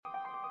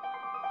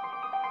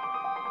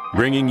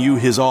bringing you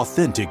his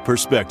authentic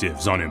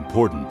perspectives on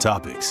important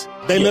topics.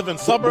 They live in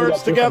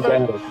suburbs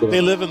together.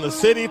 They live in the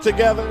city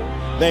together.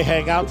 They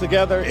hang out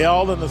together,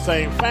 all in the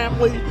same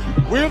family.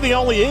 We're the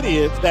only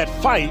idiots that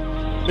fight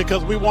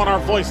because we want our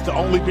voice to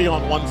only be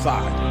on one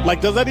side.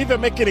 Like, does that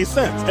even make any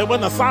sense? And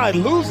when the side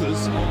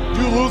loses,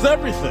 you lose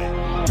everything.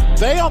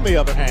 They, on the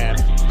other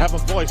hand, have a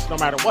voice no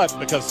matter what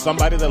because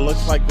somebody that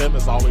looks like them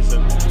is always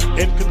in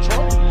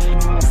control.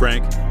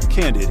 Frank,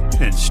 candid,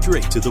 and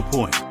straight to the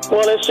point.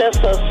 Well, it's just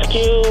a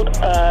skewed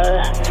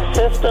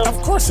system.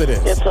 Of course it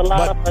is. It's a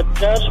lot of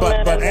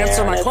judgment. But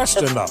answer my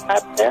question, though.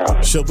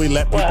 Should we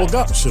let people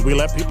go? Should we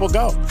let people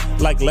go?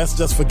 Like, let's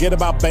just forget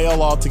about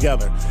bail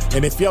altogether.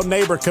 And if your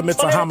neighbor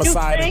commits a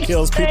homicide and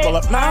kills people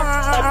up,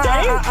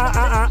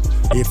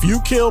 if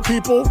you kill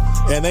people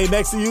and they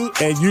next to you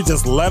and you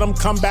just let them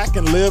come back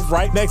and live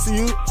right next to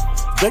you,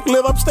 they can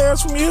live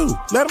upstairs from you.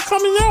 Let them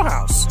come in your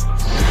house.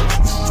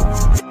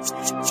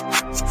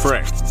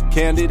 Frank,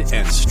 candid,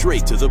 and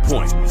straight to the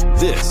point.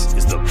 This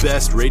is the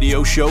best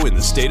radio show in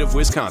the state of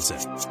Wisconsin.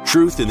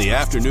 Truth in the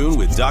Afternoon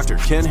with Dr.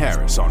 Ken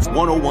Harris on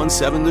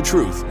 101.7 The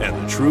Truth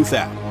and The Truth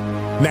app.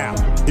 Now,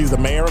 he's the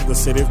mayor of the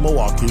city of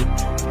Milwaukee.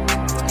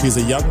 He's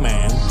a young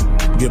man.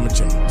 Give him a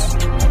chance.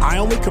 I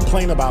only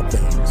complain about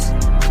things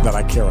that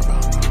I care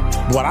about.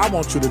 What I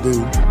want you to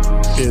do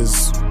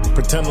is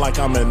pretend like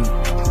I'm in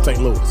St.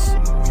 Louis.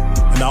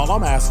 And all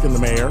I'm asking the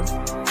mayor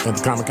and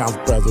the Common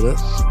Council president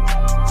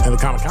and the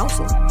Common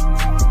Council,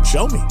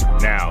 show me.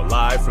 Now,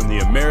 live from the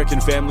American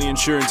Family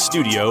Insurance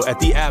Studio at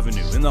the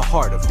Avenue in the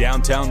heart of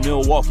downtown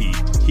Milwaukee,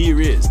 here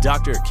is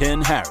Dr.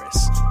 Ken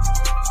Harris.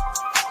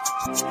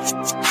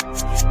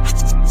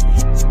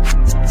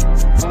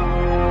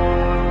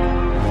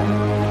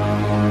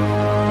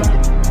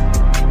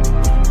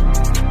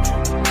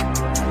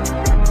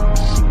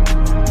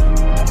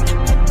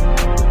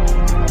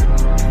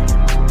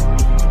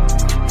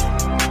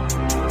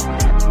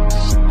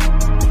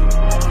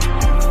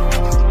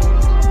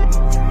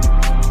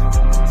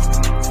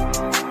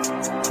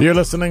 You're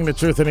listening to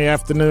Truth in the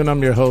Afternoon.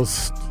 I'm your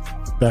host,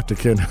 Dr.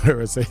 Ken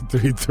Harris.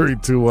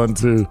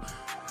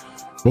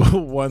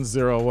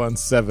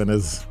 833-212-1017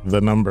 is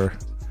the number.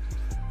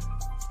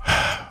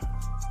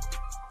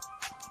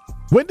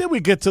 When did we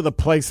get to the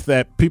place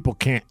that people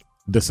can't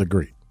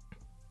disagree?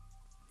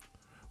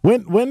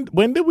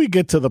 When did we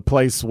get to the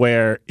place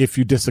where if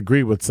you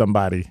disagree with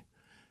somebody,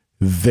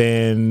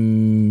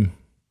 then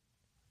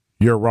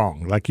you're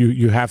wrong? Like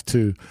you have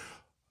to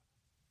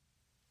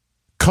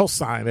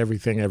co-sign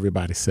everything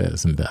everybody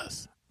says and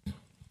does.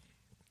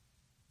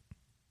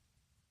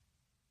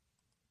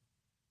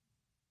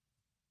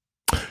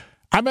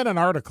 I read an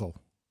article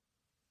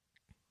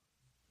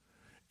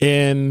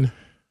in,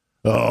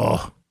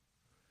 let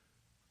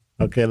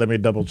me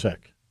double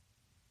check.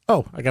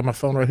 Oh, I got my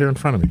phone right here in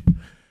front of me.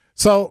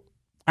 So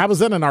I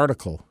was in an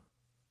article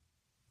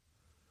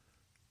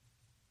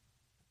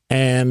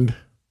and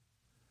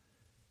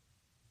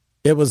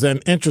it was an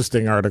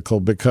interesting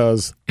article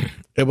because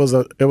it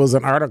was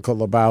an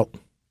article about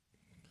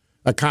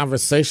a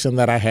conversation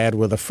that I had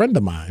with a friend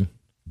of mine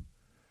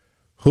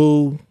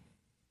who,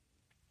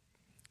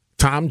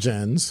 Tom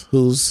Jens,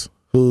 who's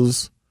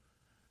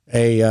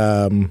a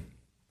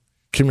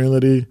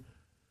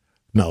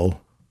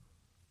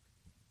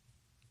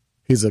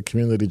he's a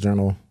community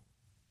journal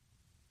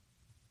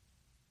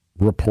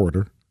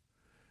reporter,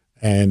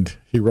 and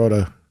he wrote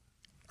an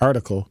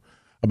article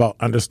about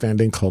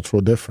understanding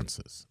cultural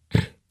differences.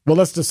 Well,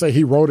 let's just say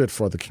he wrote it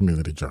for the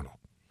Community Journal.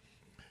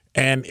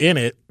 And in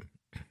it,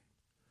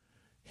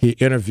 he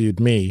interviewed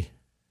me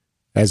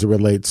as it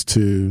relates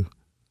to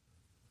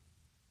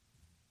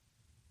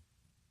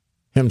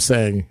him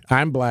saying,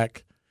 I'm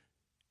black,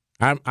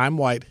 I'm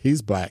white,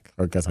 he's black,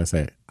 or I guess I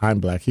say, I'm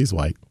black, he's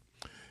white.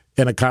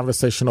 In a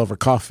conversation over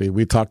coffee,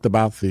 we talked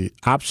about the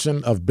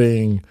option of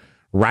being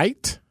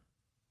right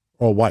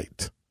or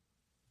white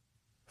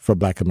for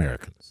Black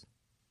Americans.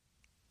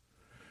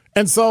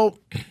 And so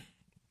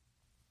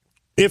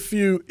if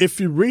you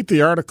read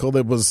the article,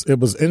 it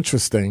was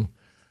interesting.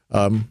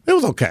 It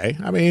was okay.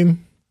 I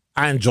mean,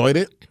 I enjoyed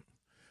it.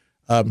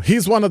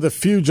 He's one of the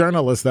few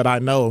journalists that I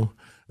know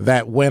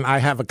that when I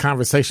have a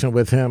conversation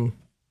with him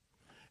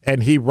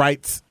and he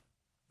writes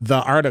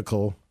the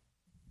article,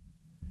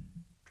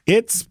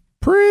 it's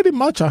pretty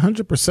much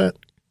 100%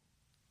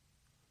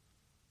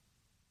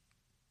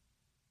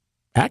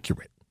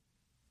 accurate.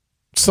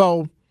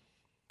 So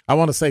I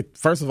want to say,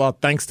 first of all,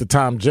 thanks to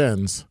Tom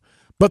Jens.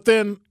 But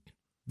then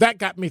that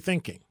got me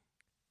thinking.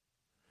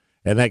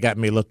 And that got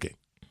me looking.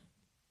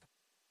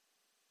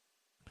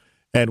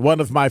 And one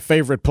of my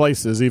favorite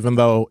places, even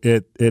though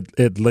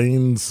it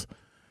leans,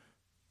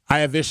 I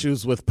have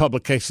issues with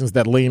publications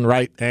that lean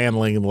right and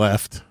lean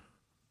left.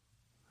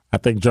 I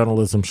think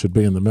journalism should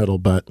be in the middle,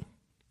 but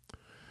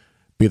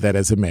be that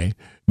as it may.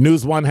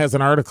 News One has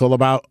an article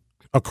about,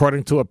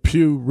 according to a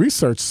Pew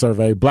Research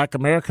survey, Black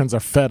Americans are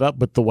fed up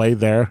with the way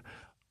they're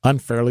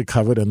unfairly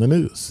covered in the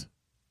news.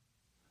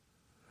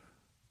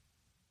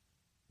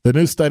 The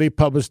new study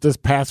published this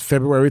past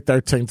February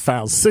 13th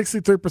found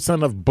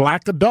 63% of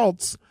Black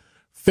adults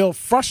feel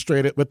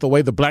frustrated with the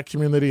way the black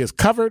community is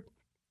covered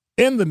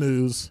in the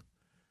news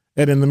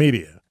and in the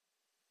media.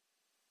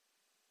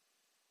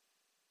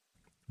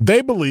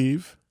 They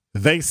believe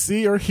they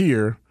see or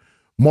hear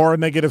more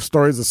negative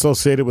stories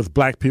associated with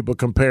black people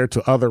compared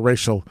to other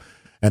racial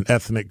and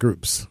ethnic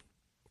groups.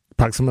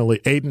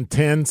 Approximately 8 in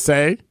 10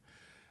 say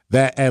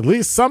that at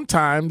least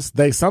sometimes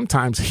they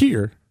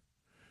hear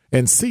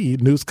and see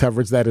news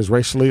coverage that is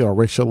racist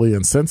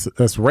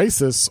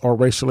or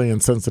racially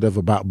insensitive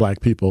about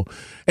black people,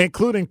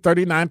 including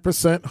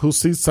 39% who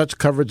see such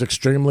coverage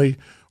extremely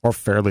or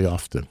fairly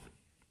often.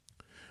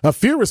 A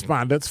few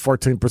respondents,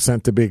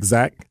 14% to be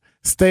exact,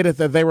 stated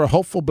that they were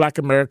hopeful black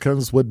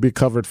Americans would be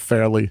covered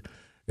fairly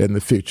in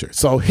the future.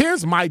 So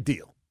here's my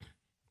deal.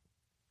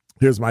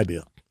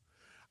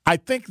 I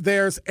think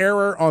there's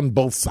error on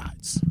both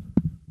sides.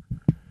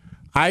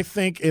 I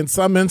think in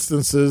some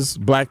instances,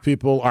 black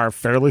people are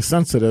fairly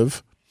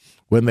sensitive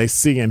when they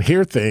see and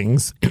hear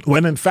things,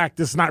 when in fact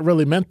it's not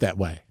really meant that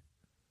way.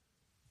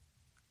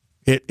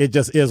 It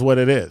just is what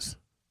it is.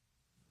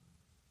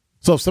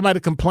 So if somebody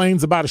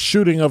complains about a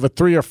shooting of a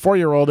 3 or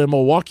 4-year-old in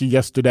Milwaukee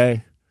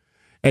yesterday,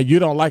 and you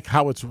don't like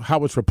how it's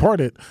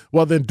reported,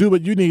 well, then do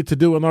what you need to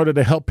do in order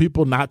to help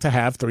people not to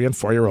have 3 and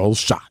 4-year-olds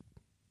shot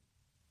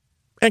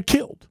and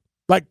killed.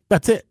 Like,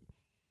 that's it.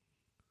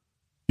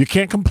 You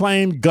can't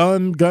complain,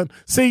 gun.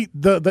 See,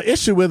 the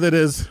issue with it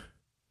is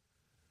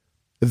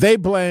they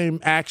blame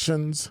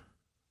actions.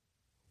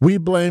 We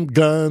blame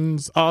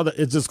guns.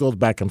 It just goes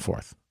back and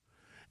forth.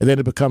 And then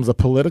it becomes a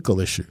political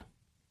issue.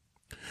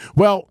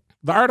 Well,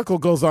 the article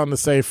goes on to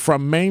say,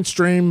 from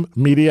mainstream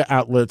media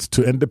outlets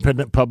to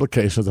independent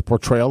publications, a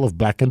portrayal of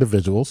black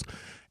individuals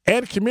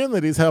and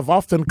communities have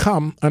often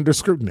come under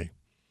scrutiny.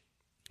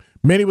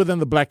 Many within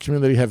the black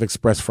community have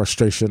expressed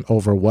frustration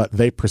over what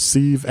they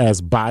perceive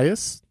as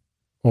bias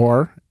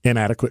or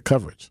inadequate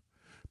coverage.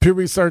 Pew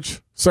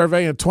Research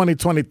survey in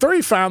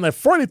 2023 found that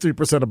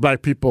 43% of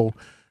black people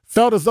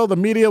felt as though the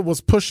media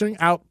was pushing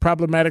out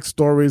problematic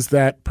stories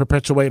that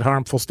perpetuate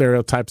harmful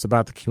stereotypes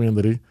about the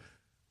community.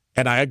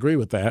 And I agree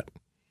with that.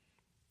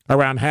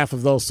 Around half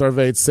of those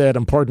surveyed said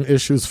important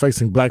issues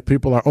facing black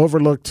people are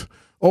overlooked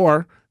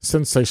or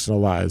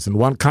sensationalized. And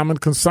one common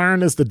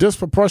concern is the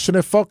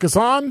disproportionate focus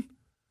on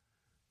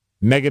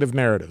negative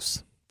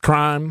narratives,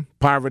 crime,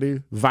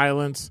 poverty,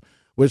 violence,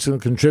 which can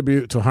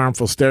contribute to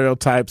harmful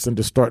stereotypes and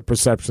distort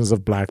perceptions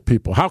of black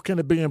people. How can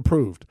it be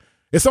improved?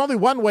 It's only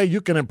one way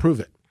you can improve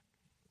it.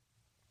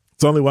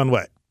 It's only one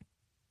way.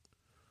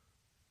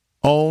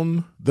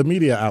 Own the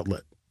media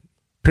outlet,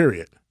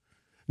 period.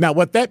 Now,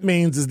 what that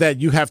means is that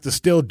you have to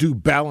still do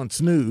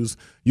balanced news.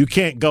 You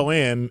can't go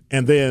in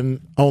and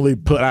then only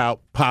put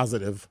out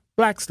positive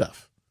black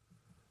stuff.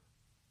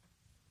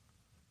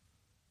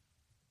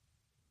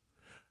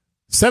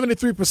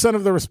 73%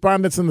 of the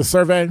respondents in the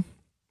survey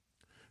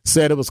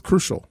said it was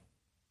crucial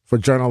for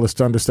journalists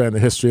to understand the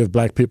history of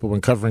black people when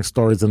covering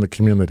stories in the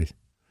community.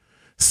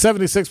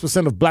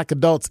 76% of black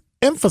adults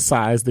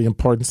emphasized the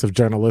importance of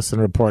journalists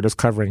and reporters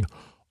covering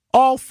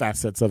all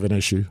facets of an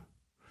issue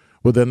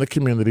within the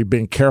community,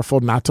 being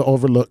careful not to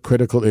overlook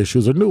critical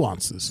issues or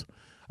nuances.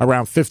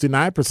 Around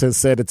 59%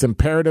 said it's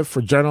imperative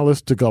for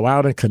journalists to go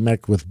out and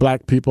connect with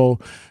black people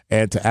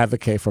and to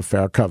advocate for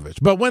fair coverage.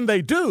 But when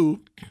they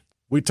do,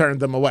 we turn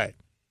them away.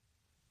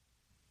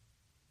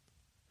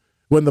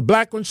 When the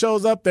black one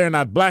shows up, they're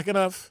not black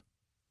enough.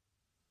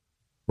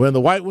 When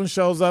the white one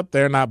shows up,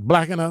 they're not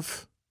black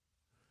enough.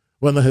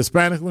 When the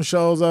Hispanic one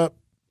shows up,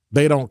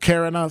 they don't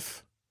care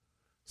enough.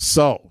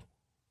 So,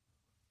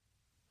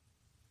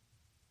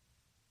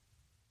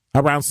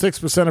 around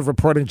 6% of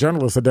reporting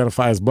journalists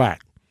identify as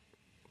black,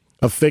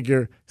 a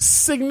figure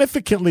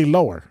significantly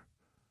lower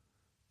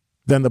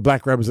than the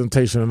black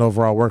representation in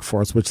overall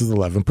workforce, which is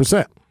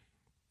 11%.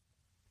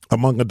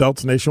 Among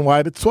adults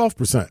nationwide, it's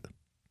 12%.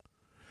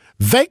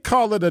 They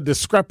call it a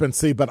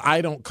discrepancy, but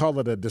I don't call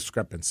it a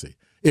discrepancy.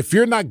 If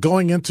you're not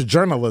going into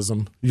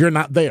journalism, you're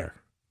not there.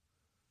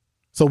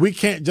 So we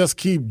can't just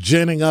keep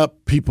ginning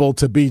up people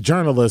to be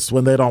journalists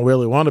when they don't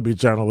really want to be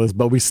journalists,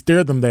 but we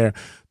steer them there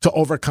to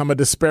overcome a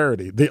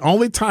disparity. The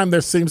only time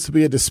there seems to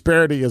be a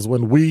disparity is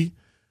when we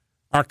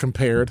are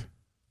compared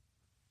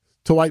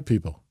to white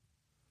people,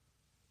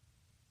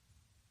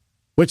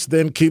 which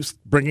then keeps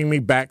bringing me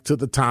back to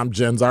the Tom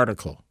Jens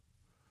article.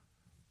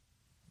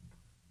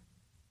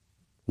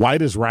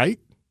 White is right?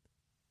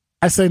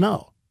 I say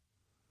no.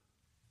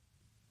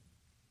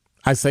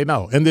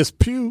 And this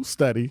Pew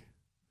study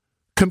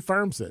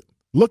confirms it.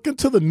 Look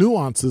into the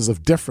nuances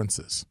of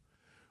differences.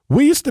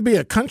 We used to be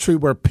a country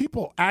where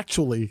people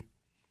actually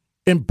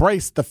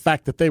embraced the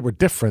fact that they were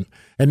different,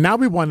 and now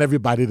we want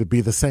everybody to be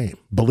the same,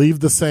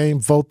 believe the same,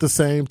 vote the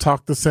same,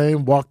 talk the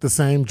same, walk the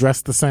same,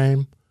 dress the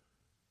same.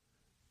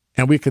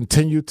 And we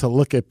continue to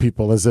look at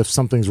people as if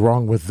something's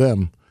wrong with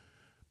them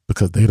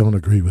because they don't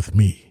agree with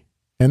me.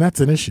 And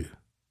that's an issue.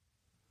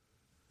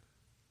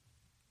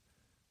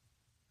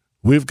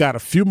 We've got a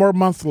few more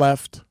months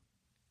left.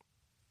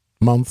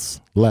 That's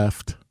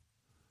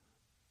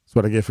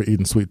what I get for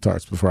eating sweet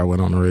tarts before I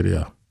went on the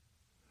radio.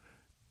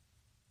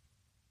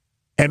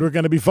 And we're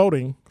going to be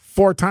voting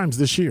 4 times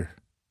this year.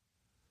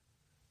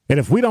 And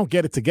if we don't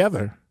get it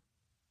together,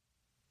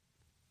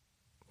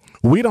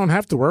 we don't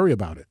have to worry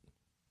about it.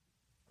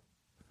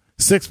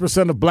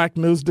 6% of black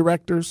news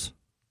directors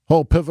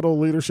hold pivotal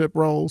leadership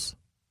roles,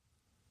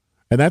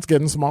 and that's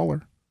getting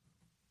smaller.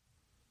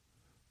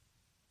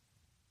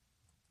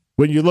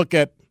 When you look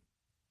at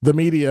the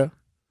media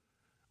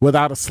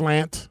without a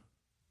slant,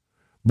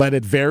 but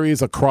it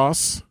varies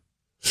across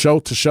show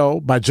to show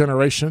by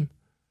generation,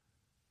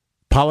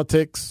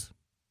 politics,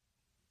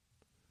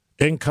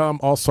 income,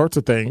 all sorts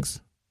of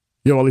things,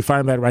 you'll only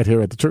find that right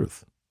here at The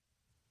Truth.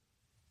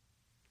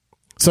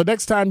 So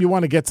next time you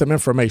want to get some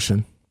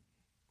information,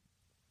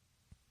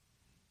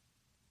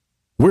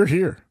 we're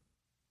here.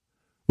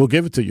 We'll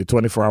give it to you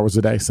 24 hours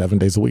a day, 7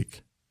 days a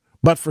week.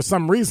 But for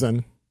some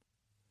reason,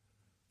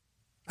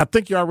 I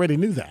think you already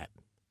knew that.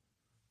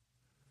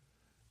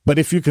 But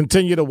if you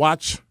continue to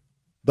watch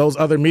those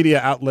other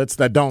media outlets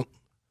that don't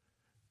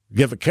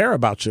give a care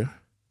about you,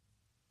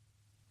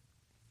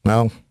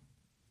 well,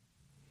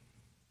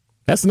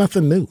 that's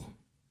nothing new.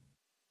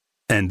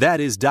 And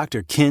that is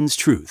Dr. Ken's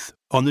Truth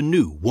on the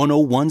new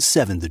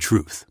 1017 The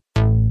Truth.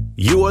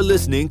 You are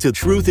listening to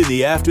Truth in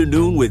the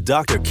Afternoon with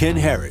Dr. Ken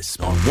Harris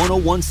on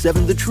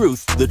 1017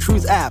 The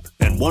Truth app,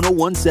 and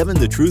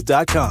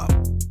 1017thetruth.com.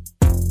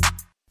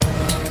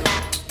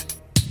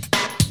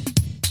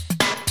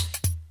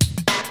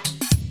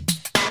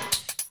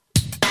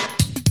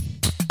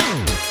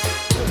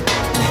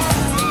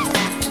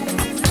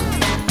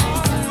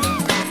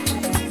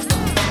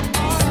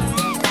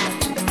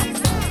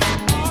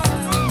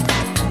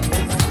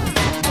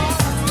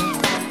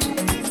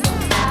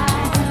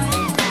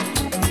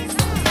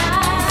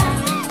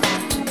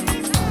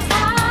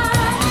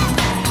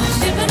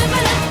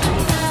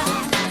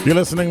 You're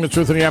listening to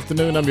Truth in the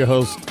Afternoon. I'm your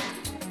host,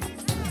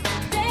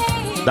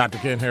 Dr.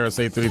 Ken Harris.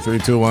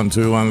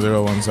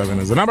 833-212-1017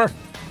 is the number.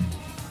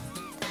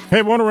 Hey,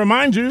 I want to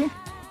remind you,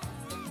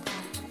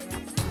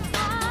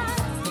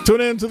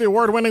 tune in to the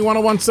award-winning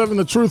 1017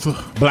 The Truth.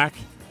 Black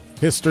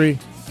History,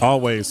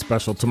 always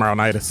special tomorrow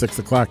night at 6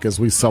 o'clock as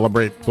we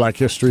celebrate Black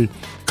history,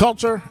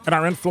 culture, and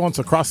our influence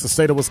across the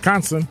state of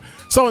Wisconsin.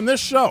 So in this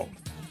show,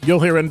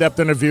 you'll hear in-depth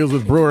interviews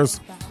with Brewers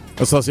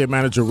Associate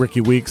Manager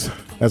Ricky Weeks,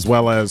 as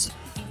well as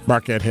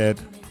Marquette head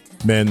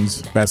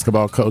men's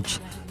basketball coach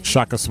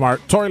Shaka Smart.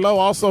 Tori Lowe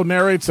also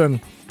narrates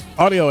an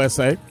audio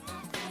essay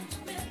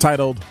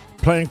titled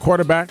Playing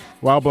Quarterback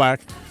While Black,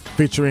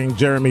 featuring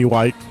Jeremy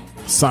White,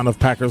 son of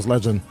Packers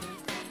legend,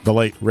 the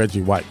late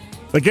Reggie White.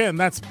 Again,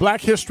 that's Black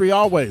History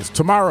Always,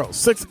 tomorrow,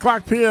 6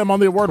 o'clock p.m. on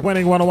the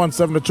award-winning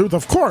 1017 The Truth.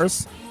 Of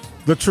course,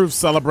 the Truth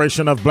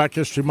celebration of Black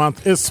History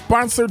Month is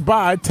sponsored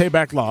by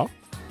Tayback Law,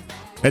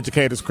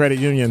 Educators Credit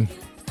Union,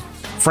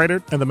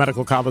 Freighter and the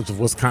Medical College of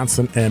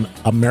Wisconsin, and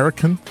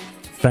American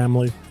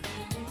Family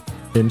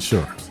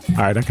Insurance. All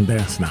right, I can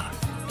dance now.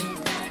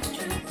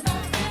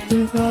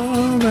 It's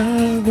all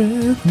right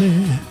with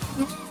me.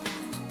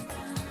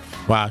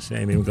 Wow, she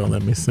ain't even going to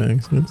let me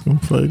sing. She's going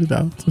to fade it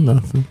out to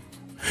nothing.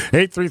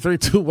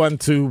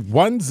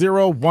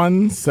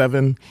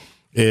 833-212-1017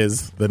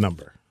 is the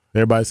number.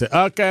 Everybody say,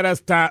 okay,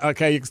 that's time.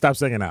 Okay, you can stop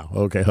singing now.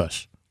 Okay,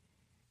 hush.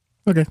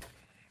 Okay.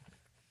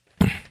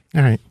 All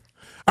right.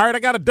 All right, I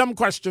got a dumb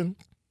question.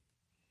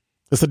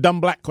 It's a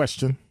dumb black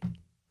question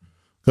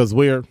because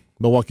we're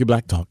Milwaukee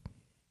Black Talk.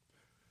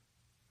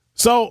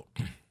 So,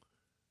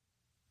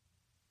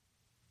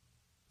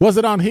 was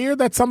it on here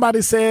that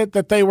somebody said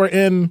that they were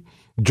in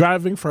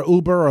driving for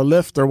Uber or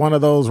Lyft or one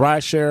of those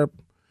rideshare,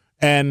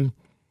 and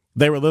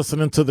they were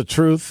listening to The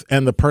Truth,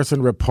 and the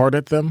person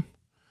reported them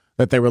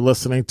that they were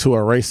listening to a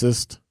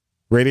racist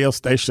radio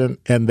station,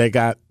 and they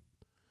got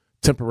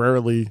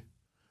temporarily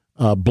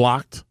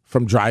blocked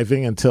from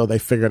driving until they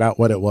figured out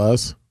what it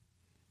was?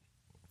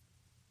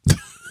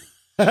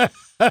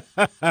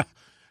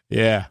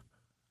 Yeah.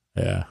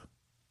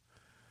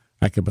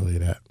 I can believe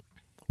that.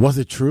 Was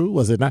it true?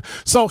 Was it not?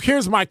 So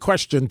here's my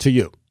question to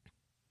you.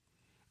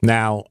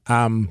 Now,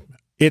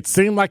 it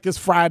seemed like it's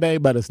Friday,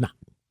 but it's not,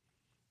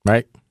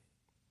 right?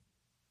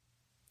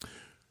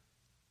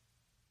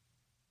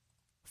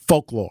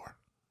 Folklore.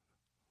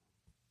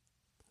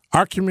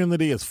 Our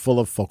community is full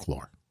of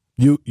folklore.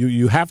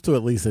 You have to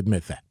at least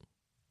admit that.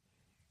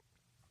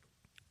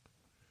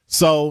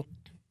 So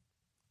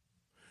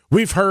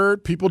we've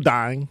heard people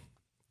dying.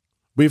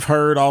 We've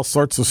heard all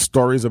sorts of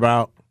stories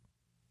about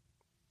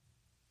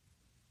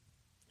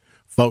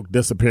folk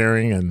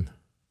disappearing and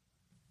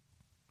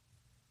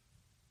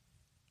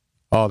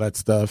all that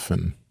stuff,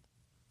 and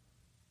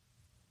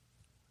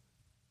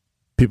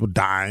people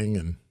dying,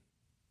 and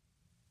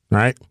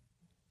right?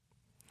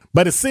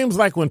 But it seems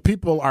like when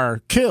people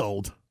are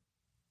killed,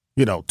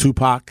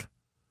 Tupac,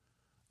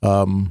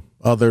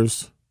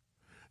 others,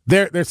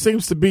 there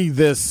seems to be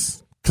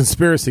this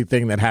conspiracy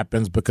thing that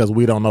happens because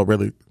we don't know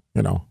really,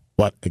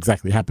 what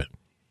exactly happened.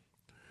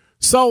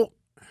 So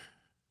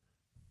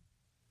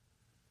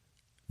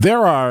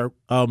there are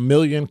a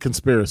million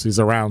conspiracies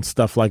around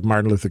stuff like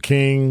Martin Luther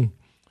King,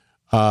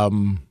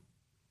 John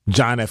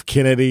F.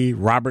 Kennedy,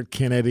 Robert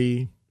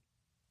Kennedy,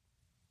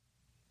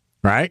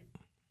 right?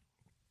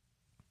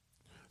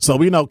 So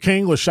we know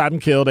King was shot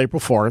and killed April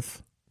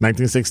 4th,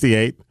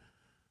 1968,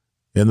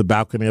 in the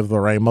balcony of the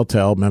Lorraine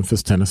Motel,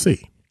 Memphis,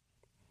 Tennessee.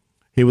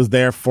 He was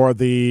there for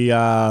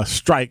the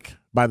strike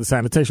by the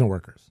sanitation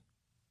workers.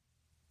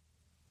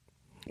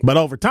 But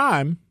over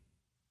time,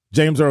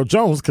 James Earl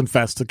Jones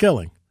confessed to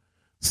killing,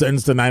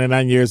 sentenced to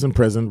 99 years in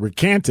prison,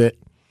 recanted,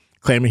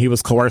 claiming he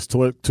was coerced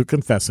to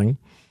confessing,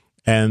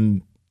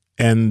 and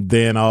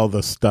then all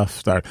the stuff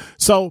started.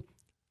 So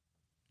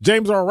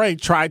James Earl Ray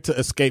tried to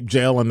escape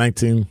jail in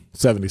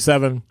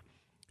 1977.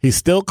 He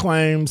still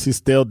claims he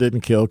still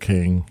didn't kill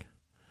King.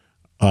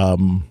 But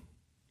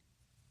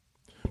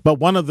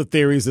one of the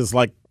theories is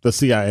like the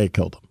CIA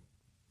killed him.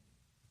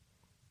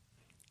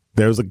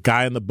 There's a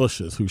guy in the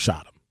bushes who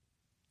shot him.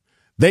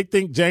 They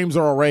think James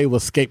Earl Ray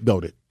was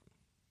scapegoated,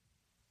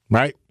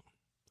 right?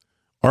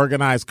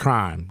 Organized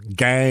crime,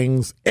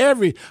 gangs,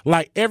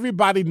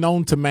 everybody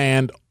known to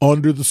man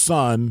under the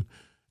sun,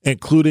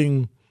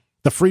 including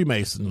the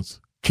Freemasons,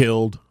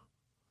 killed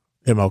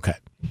MLK.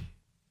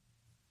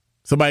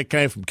 Somebody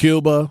came from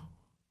Cuba,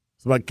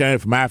 somebody came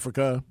from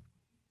Africa,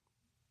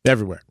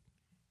 everywhere.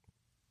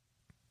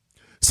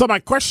 So my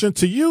question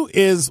to you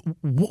is,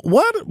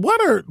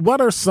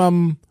 what are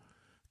some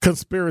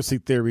conspiracy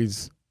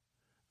theories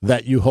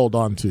that you hold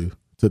on to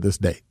this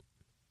day?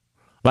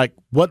 Like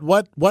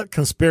what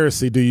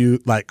conspiracy do you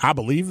like? I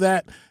believe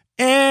that,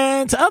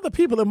 and to other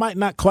people it might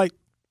not quite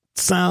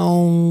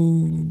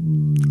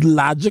sound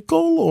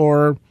logical.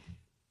 Or,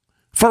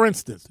 for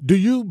instance, do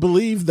you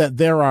believe that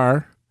there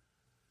are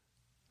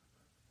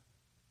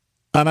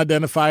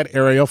unidentified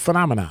aerial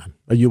phenomenon,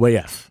 a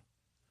UAF?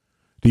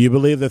 Do you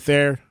believe that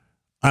they're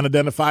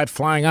unidentified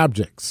flying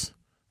objects,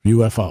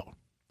 UFO?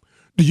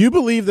 Do you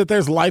believe that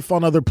there's life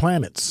on other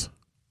planets?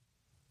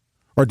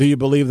 Or do you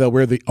believe that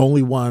we're the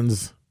only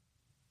ones,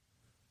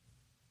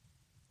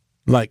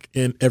 like,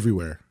 in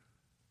everywhere?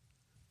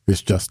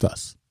 It's just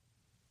us.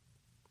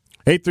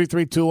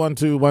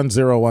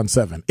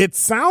 833-212-1017. It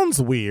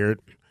sounds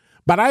weird,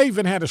 but I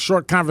even had a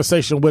short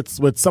conversation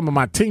with some of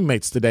my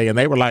teammates today, and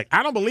they were like,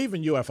 I don't believe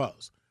in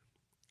UFOs.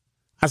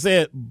 I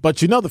said,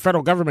 but you know the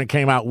federal government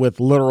came out with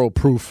literal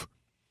proof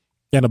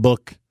in a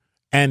book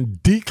and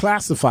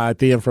declassified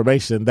the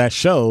information that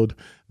showed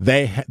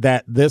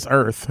that this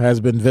Earth has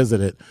been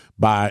visited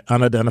by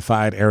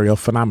unidentified aerial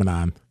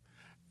phenomenon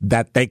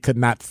that they could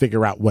not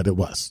figure out what it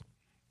was.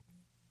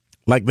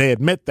 Like, they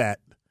admit that,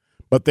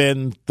 but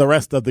then the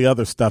rest of the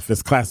other stuff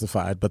is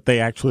classified, but they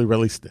actually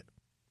released it.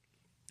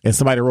 And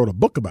somebody wrote a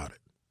book about it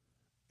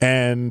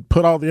and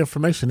put all the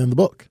information in the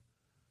book.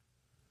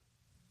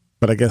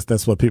 But I guess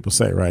that's what people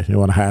say, right? You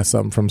want to hide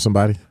something from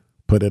somebody?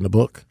 Put it in the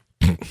book.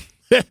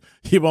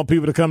 You want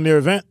people to come to your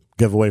event?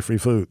 Give away free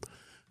food.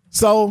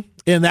 So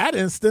in that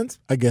instance,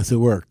 I guess it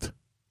worked.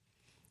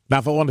 Now,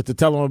 if I wanted to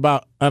tell them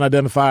about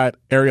unidentified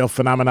aerial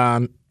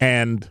phenomenon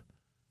and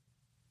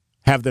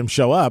have them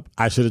show up,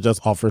 I should have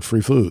just offered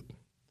free food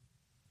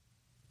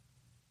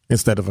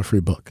instead of a free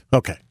book.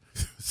 Okay.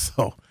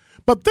 So,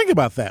 but think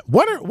about that.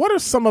 What are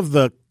some of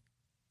the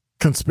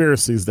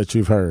conspiracies that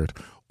you've heard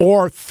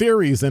or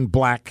theories in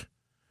Black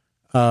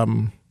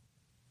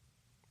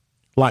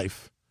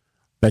life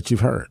that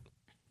you've heard?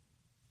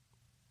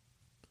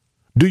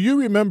 Do you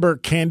remember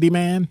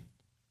Candyman?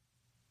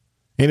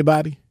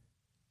 Anybody?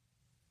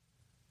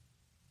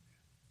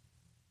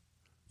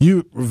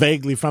 You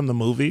vaguely from the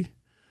movie,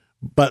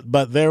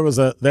 but there was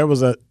a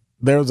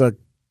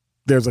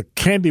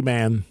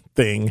Candyman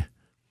thing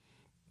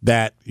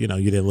that, you know,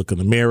 you didn't look in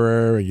the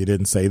mirror and you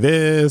didn't say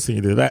this and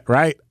you did that,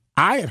 right?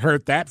 I had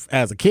heard that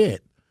as a kid.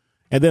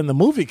 And then the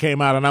movie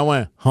came out and I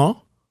went, huh?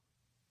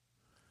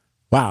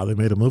 Wow, they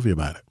made a movie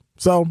about it.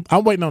 So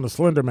I'm waiting on the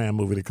Slender Man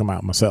movie to come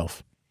out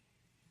myself.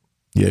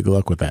 Yeah, good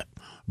luck with that.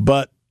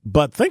 But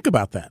think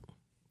about that.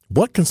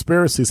 What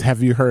conspiracies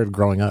have you heard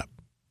growing up?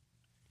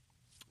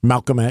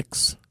 Malcolm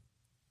X.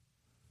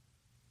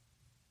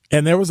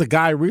 And there was a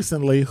guy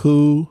recently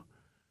who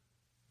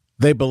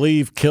they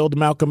believe killed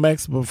Malcolm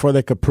X before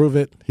they could prove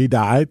it. He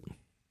died.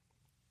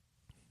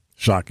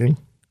 Shocking.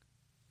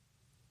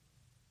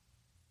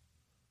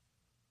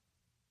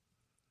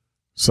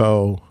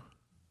 So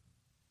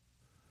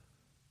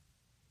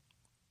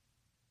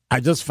I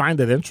just find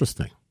it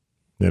interesting,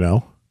 you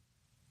know,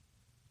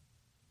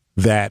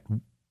 that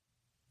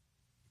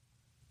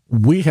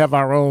we have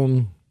our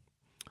own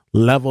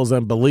levels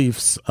and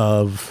beliefs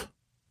of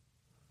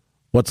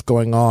what's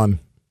going on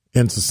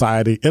in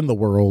society, in the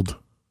world,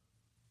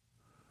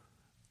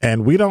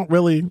 and we don't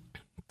really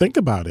think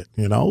about it,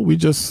 you know. We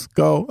just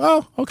go,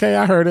 oh, okay,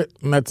 I heard it,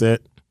 and that's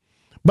it.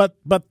 But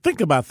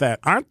think about that.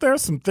 Aren't there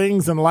some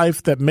things in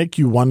life that make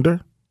you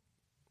wonder?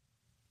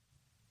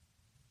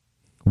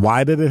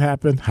 Why did it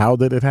happen? How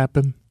did it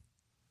happen?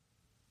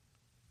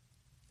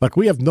 Like,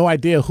 we have no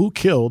idea who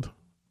killed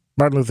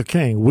Martin Luther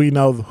King. We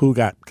know who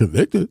got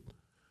convicted,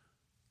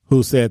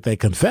 who said they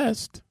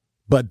confessed,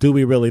 but do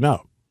we really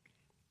know?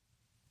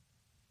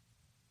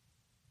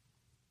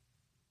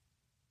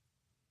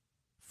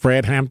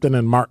 Fred Hampton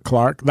and Mark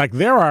Clark. Like,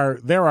 there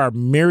are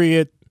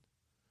myriad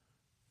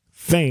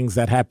things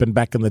that happened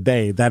back in the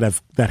day that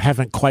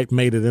haven't quite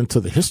made it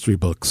into the history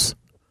books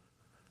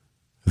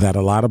that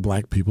a lot of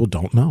black people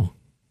don't know.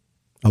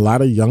 A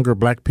lot of younger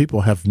black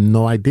people have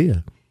no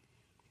idea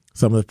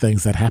some of the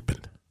things that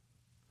happened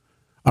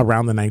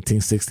around the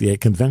 1968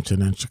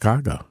 convention in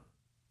Chicago.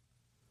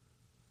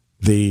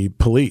 The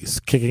police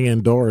kicking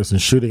in doors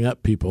and shooting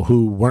up people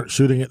who weren't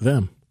shooting at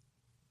them.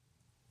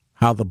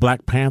 How the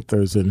Black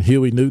Panthers and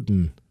Huey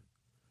Newton,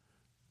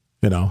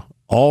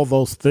 all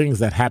those things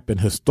that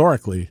happened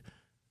historically,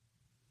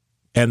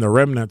 and the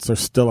remnants are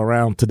still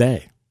around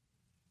today.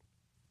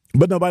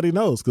 But nobody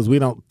knows because we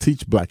don't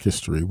teach black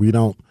history. We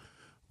don't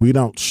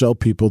show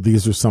people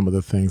these are some of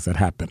the things that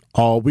happened.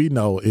 All we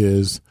know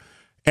is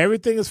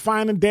everything is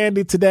fine and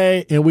dandy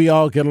today, and we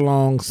all get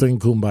along, sing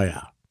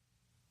kumbaya.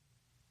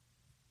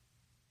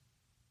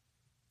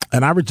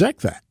 And I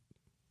reject that.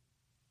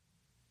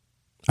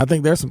 I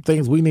think there's some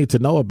things we need to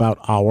know about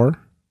our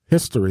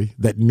history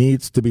that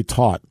needs to be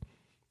taught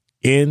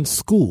in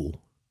school.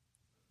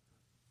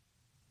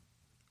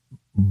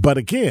 But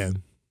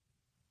again,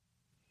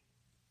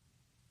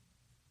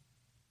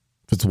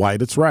 if it's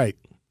white, it's right.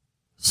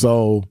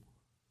 So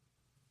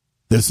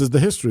this is the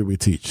history we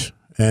teach.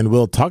 And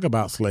we'll talk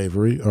about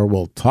slavery, or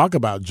we'll talk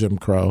about Jim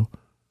Crow,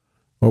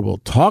 or we'll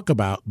talk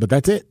about, but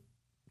that's it.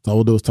 All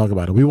we'll do is talk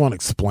about it. We won't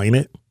explain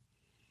it.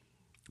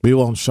 We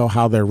won't show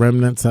how there are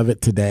remnants of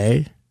it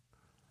today,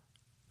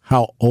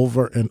 how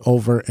over and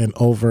over and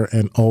over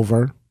and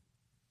over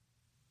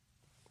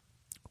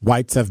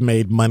whites have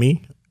made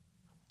money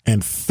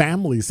and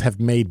families have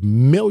made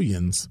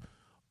millions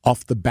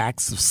off the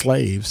backs of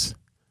slaves.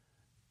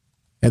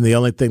 And the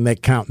only thing they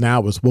count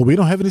now is, well, we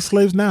don't have any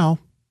slaves now,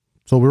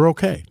 so we're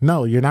okay.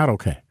 No, you're not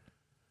okay.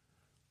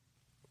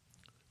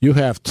 You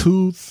have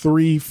 2,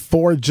 3,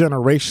 4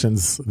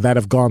 generations that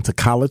have gone to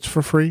college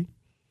for free,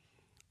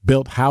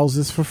 built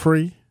houses for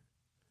free,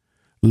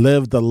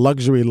 lived a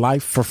luxury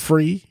life for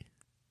free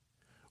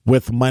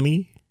with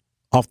money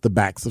off the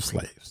backs of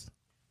slaves.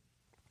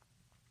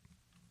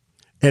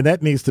 And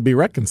that needs to be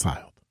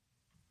reconciled.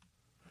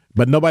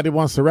 But nobody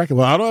wants to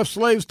reconcile. Well, I don't have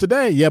slaves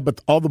today. Yeah, but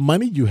all the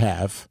money you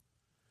have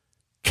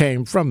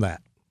came from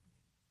that.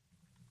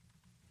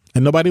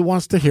 And nobody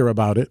wants to hear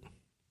about it.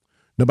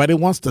 Nobody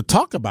wants to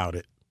talk about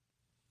it.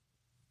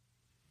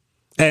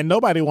 And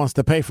nobody wants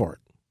to pay for it.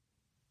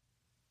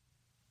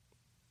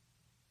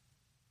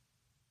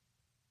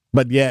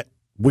 But yet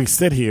we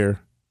sit here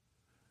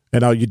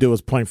and all you do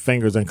is point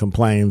fingers and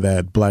complain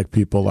that black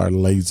people are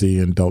lazy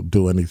and don't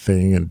do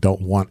anything and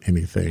don't want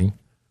anything.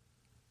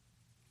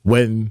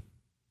 When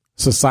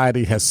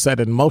society has set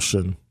in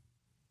motion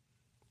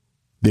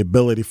the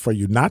ability for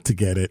you not to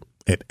get it,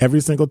 at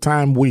every single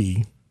time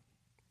we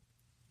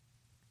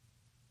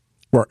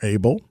were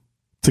able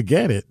to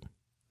get it,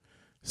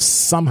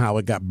 somehow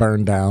it got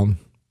burned down.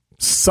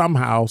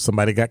 Somehow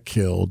somebody got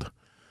killed.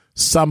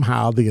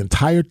 Somehow the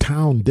entire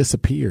town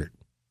disappeared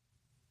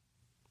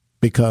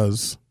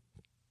because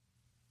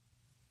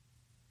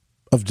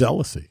of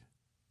jealousy.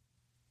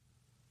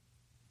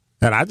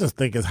 And I just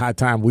think it's high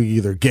time we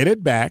either get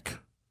it back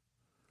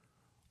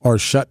or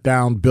shut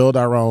down, build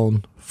our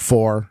own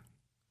for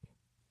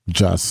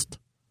just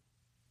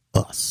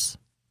us.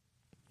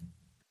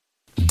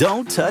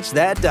 Don't touch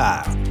that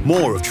dial.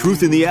 More of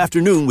Truth in the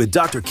Afternoon with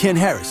Dr. Ken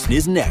Harrison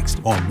is next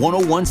on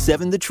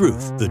 1017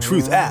 The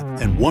Truth app,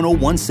 and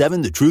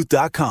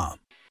 1017thetruth.com.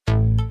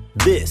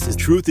 This is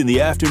Truth in the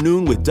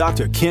Afternoon with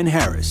Dr. Ken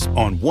Harris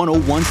on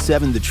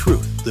 1017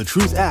 The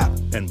Truth app,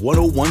 and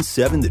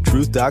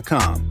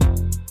 1017thetruth.com.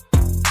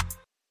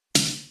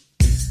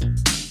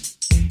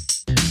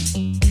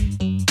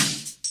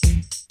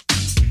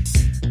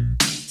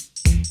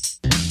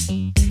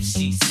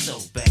 She's so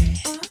bad.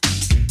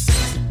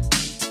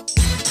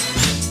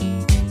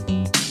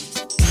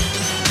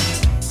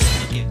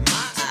 Look at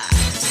my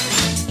eyes.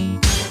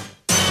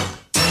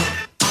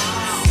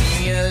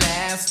 See you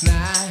last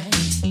night.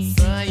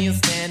 Saw you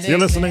standing. You're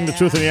listening to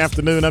Truth in the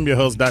Afternoon. I'm your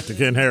host, Dr.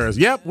 Ken Harris.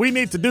 Yep, we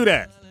need to do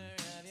that.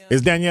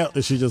 Is Danielle,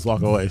 did she just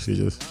walk away? She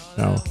just,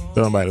 don't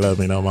nobody love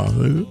me no more.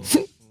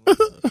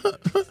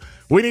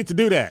 We need to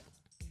do that.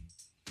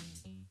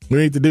 We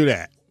need to do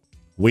that.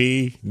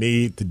 We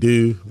need to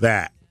do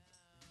that.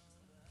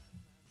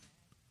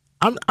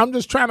 I'm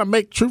just trying to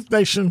make Truth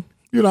Nation,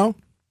 we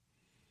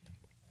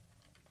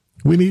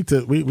need,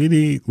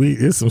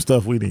 it's some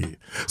stuff we need.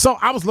 So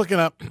I was looking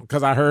up,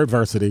 because I heard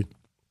Versity,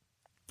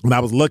 and I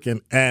was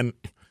looking, they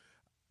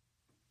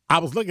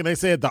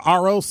said the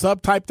RO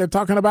subtype they're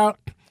talking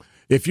about,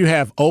 if you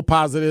have O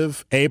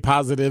positive, A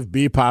positive,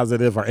 B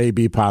positive, or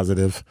AB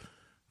positive,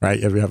 right?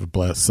 If you have a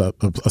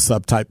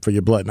subtype for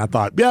your blood. And I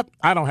thought, yep,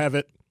 I don't have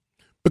it.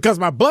 Because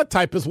my blood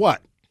type is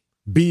what?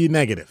 B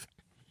negative.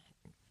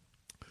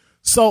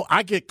 So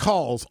I get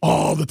calls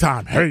all the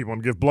time. Hey, you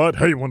want to give blood?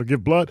 Hey, you want to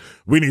give blood?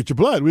 We need your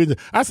blood.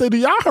 I said, do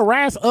y'all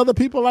harass other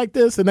people like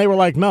this? And they were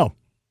like, no.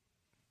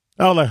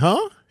 I was like,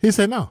 huh? He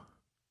said, no.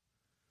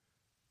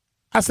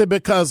 I said,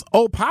 because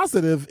O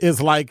positive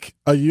is like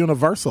a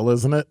universal,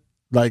 isn't it?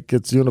 Like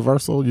it's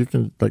universal. You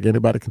can, like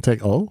anybody can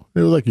take O.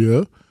 They were like,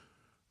 yeah.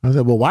 I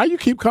said, well, why you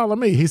keep calling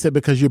me? He said,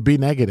 because you're B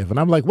negative. And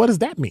I'm like, what does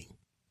that mean?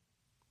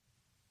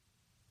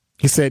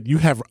 He said, you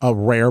have a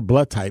rare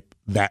blood type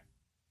that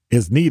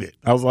is needed.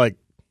 I was like,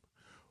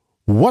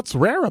 what's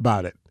rare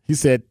about it? He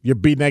said, you're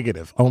B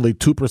negative. Only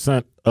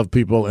 2% of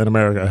people in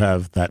America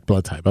have that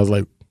blood type. I was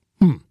like,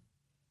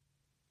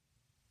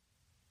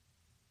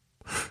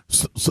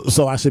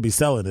 So I should be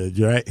selling it,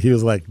 right? He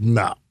was like,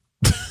 no.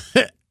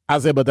 I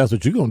said, but that's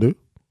what you're going to do,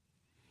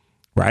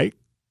 right?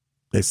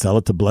 They sell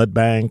it to blood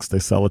banks. They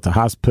sell it to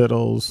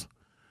hospitals.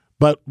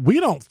 But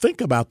we don't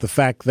think about the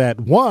fact that,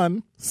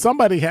 one,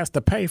 somebody has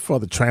to pay for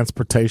the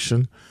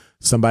transportation.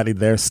 Somebody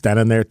there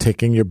standing there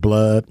taking your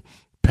blood,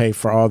 pay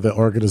for all the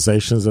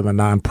organizations and the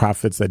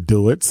nonprofits that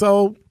do it.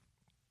 So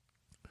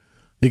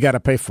you got to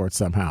pay for it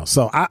somehow.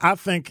 So I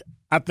think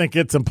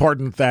it's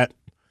important that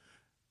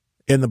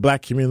in the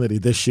black community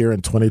this year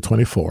in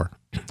 2024,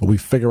 we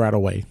figure out a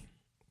way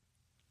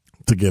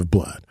to give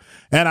blood.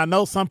 And I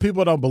know some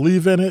people don't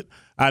believe in it.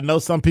 I know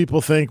some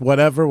people think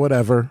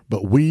whatever,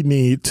 but we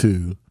need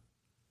to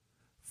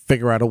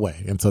figure out a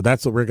way. And so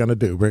that's what we're going to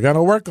do. We're going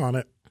to work on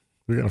it.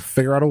 We're going to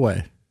figure out a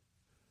way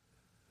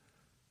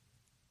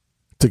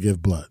to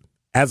give blood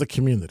as a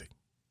community.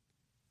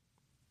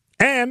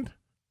 And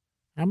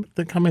I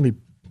think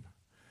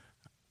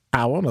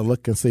I want to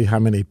look and see how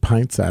many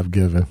pints I've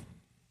given.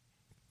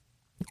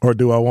 Or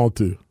do I want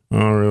to? I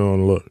don't really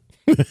want to look.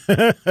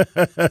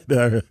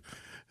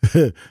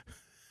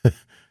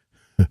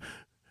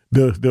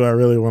 Do I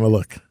really want to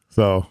look?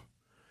 So,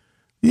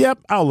 yep,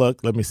 I'll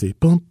look. Let me see.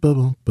 Boom,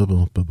 boom, boom,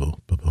 boom, boom,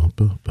 boom, boom,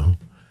 boom, boom.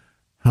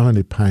 How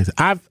many pints?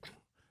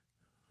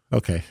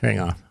 Okay, hang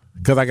on,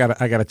 because I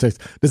gotta check.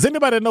 Does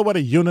anybody know what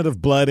a unit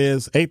of blood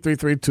is?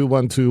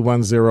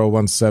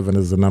 833-212-1017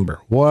 is the number.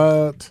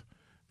 What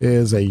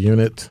is a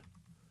unit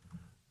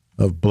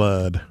of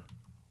blood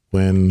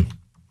when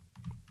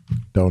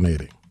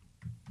donating?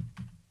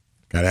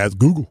 Gotta ask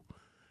Google.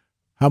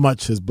 How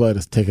much his blood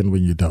is taken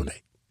when you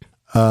donate?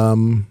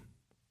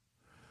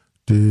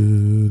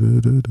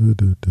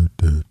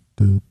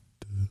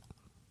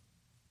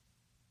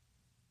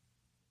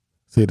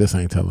 See, this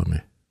ain't telling me.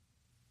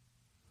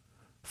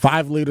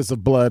 5 liters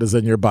of blood is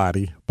in your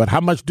body, but how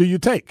much do you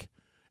take?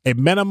 A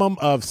minimum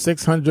of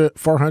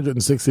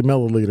 460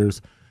 milliliters.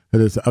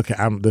 It is okay.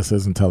 This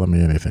isn't telling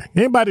me anything.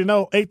 Anybody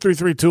know?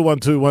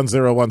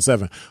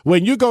 833-212-1017.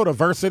 When you go to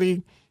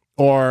Versity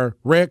or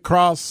Red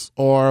Cross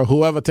or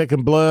whoever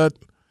taking blood,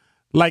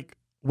 like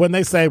when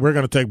they say we're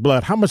going to take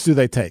blood, how much do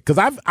they take?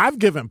 Because I've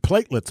given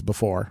platelets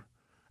before.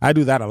 I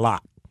do that a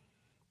lot.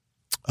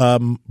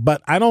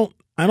 But I don't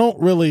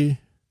really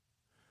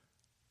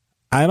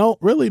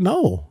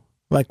know.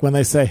 Like when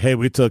they say, hey,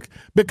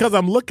 because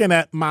I'm looking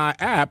at my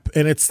app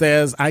and it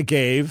says I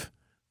gave,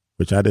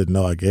 which I didn't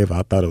know I gave.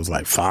 I thought it was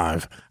like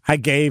 5. I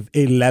gave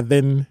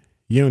 11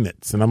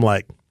 units. And I'm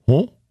like,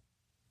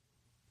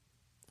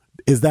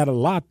 is that a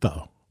lot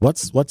though?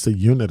 What's a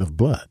unit of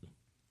blood?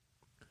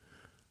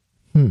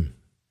 If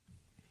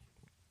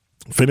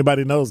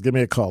anybody knows, give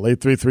me a call.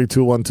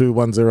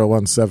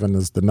 833-212-1017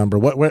 is the number.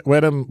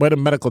 Where them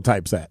medical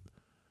types at?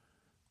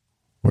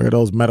 Where are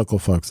those medical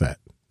folks at?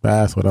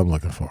 That's what I'm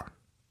looking for.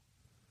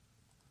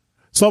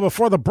 So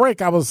before the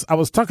break, I was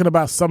talking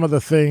about some of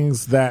the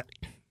things that,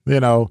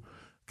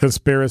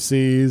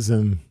 conspiracies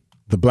and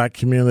the black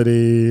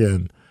community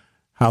and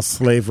how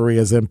slavery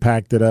has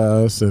impacted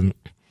us. And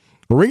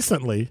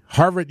recently,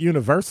 wrong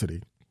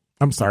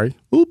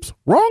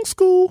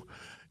school.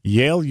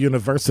 Yale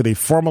University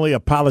formally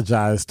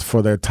apologized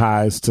for their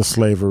ties to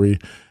slavery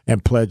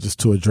and pledges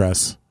to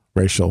address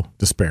racial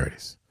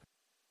disparities.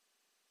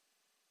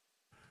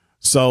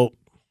 So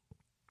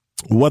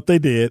what they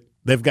did,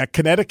 they've got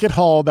Connecticut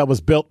Hall that was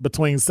built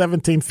between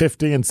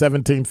 1750 and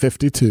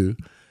 1752.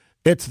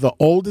 It's the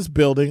oldest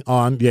building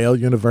on Yale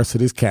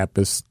University's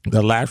campus,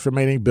 the last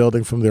remaining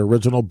building from the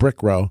original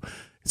brick row,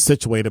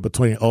 situated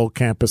between Old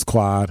Campus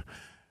Quad.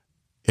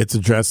 Its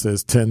address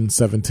is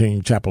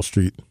 1017 Chapel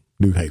Street,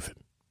 New Haven.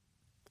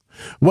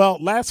 Well,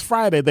 last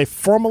Friday, they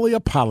formally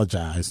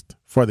apologized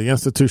for the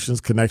institution's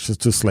connections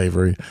to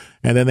slavery,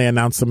 and then they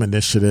announced some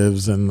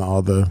initiatives and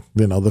all the,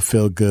 the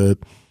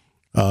feel-good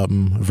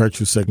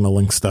virtue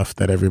signaling stuff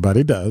that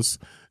everybody does.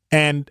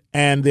 And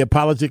the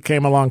apology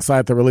came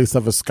alongside the release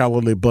of a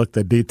scholarly book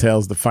that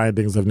details the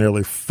findings of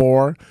nearly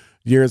 4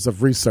 years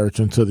of research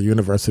into the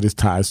university's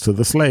ties to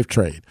the slave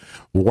trade.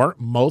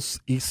 Weren't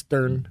most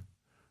Eastern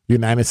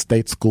United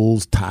States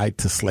schools tied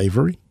to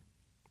slavery?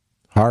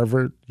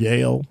 Harvard,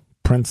 Yale,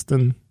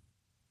 Princeton.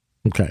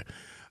 Okay.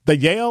 The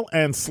Yale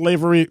and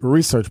Slavery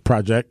Research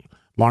Project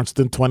launched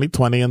in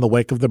 2020 in the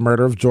wake of the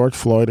murder of George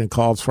Floyd and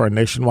calls for a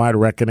nationwide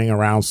reckoning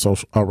around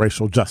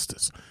racial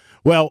justice.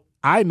 Well,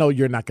 I know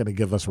you're not going to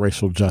give us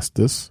racial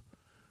justice.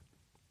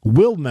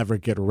 We'll never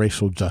get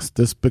racial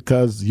justice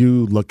because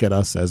you look at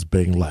us as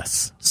being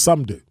less.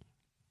 Some do.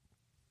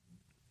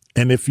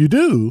 And if you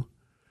do,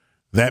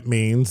 that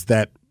means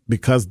that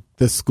because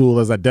this school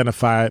has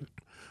identified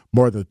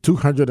more than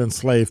 200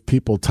 enslaved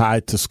people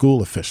tied to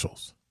school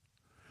officials.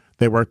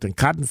 They worked in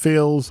cotton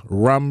fields,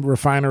 rum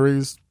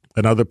refineries,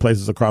 and other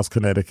places across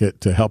Connecticut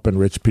to help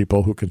enrich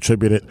people who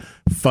contributed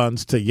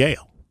funds to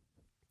Yale.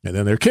 And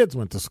then their kids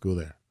went to school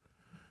there.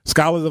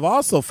 Scholars have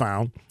also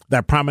found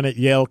that prominent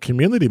Yale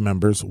community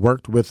members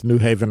worked with New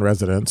Haven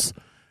residents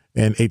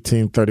in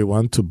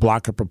 1831 to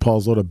block a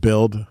proposal to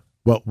build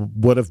what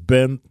would have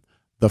been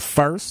the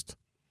first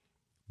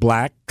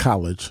black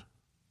college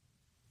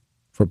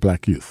for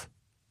black youth.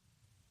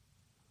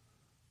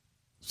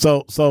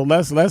 So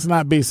let's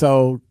not be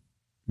so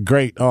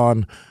great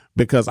on,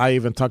 because I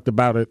even talked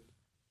about it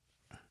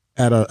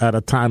at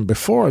a time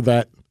before,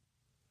 that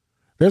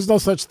there's no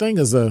such thing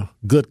as a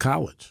good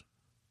college.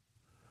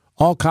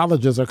 All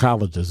colleges are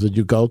colleges, and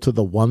you go to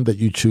the one that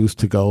you choose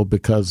to go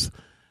because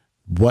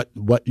what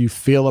you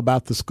feel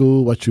about the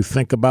school, what you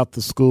think about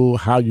the school,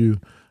 how you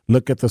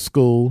look at the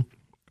school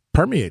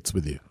permeates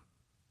with you.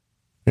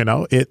 You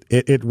know, it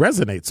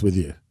resonates with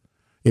you.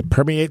 It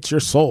permeates your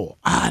soul.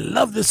 I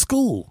love this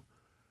school.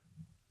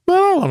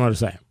 Well, I'm going to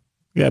say,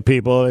 you got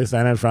people, they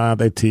stand in front,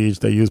 they teach,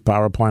 they use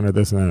PowerPoint or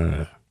this and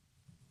that.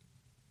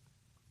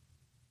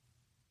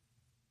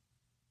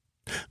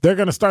 They're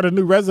going to start a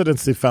new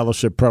residency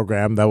fellowship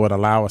program that would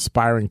allow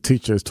aspiring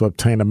teachers to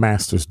obtain a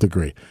master's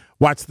degree.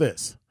 Watch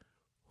this.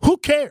 Who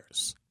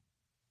cares?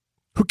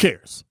 Who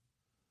cares?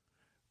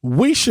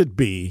 We should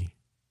be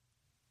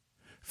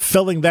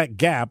filling that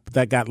gap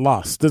that got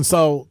lost. And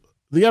so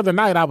the other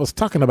night I was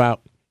talking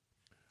about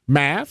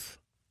math,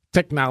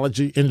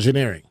 technology,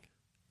 engineering.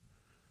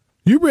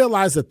 You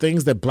realize the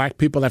things that black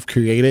people have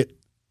created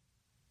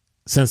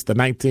since the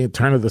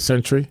turn of the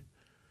century?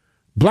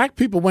 Black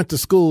people went to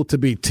school to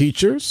be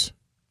teachers,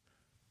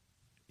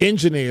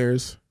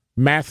 engineers,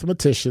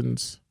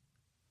 mathematicians,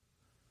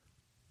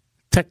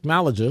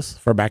 technologists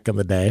for back in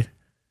the day,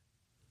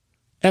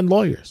 and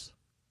lawyers.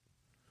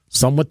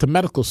 Some went to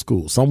medical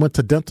school. Some went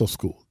to dental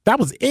school. That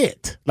was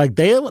it. Like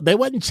they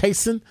wasn't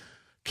chasing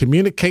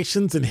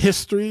communications and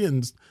history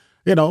and,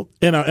 you know,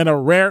 in a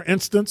rare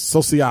instance,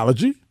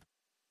 sociology,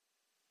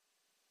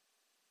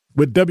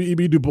 with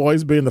W.E.B. Du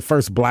Bois being the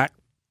first black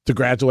to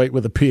graduate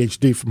with a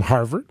PhD from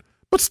Harvard.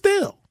 But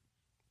still,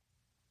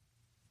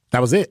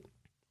 that was it.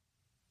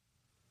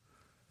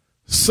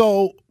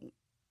 So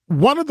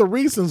one of the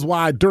reasons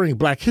why during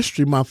Black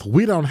History Month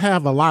we don't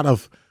have a lot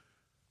of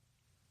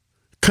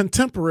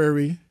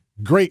contemporary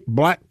great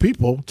black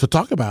people to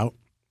talk about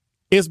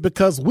is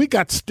because we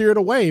got steered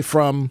away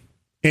from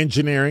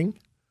engineering,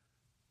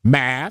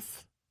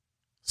 math,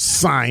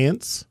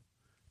 science,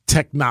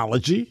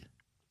 technology,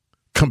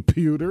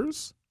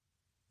 computers.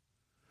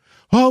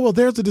 Oh, well,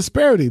 there's a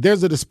disparity.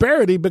 There's a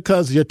disparity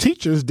because your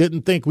teachers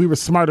didn't think we were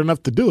smart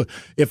enough to do it.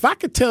 If I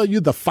could tell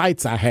you the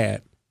fights I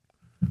had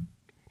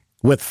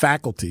with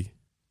faculty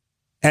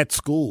at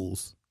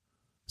schools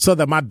so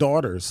that my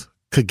daughters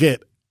could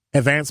get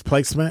advanced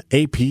placement,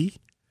 AP,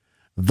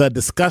 the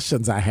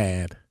discussions I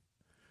had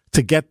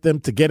to get them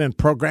to get in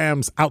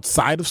programs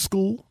outside of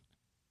school,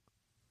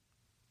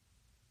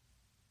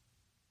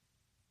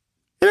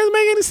 it doesn't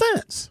make any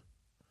sense.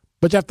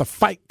 But you have to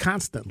fight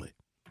constantly.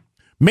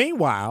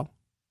 Meanwhile,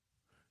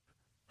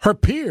 her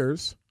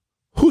peers,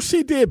 who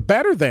she did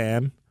better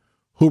than,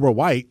 who were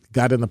white,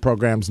 got in the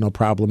programs, no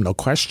problem, no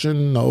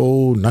question,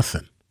 no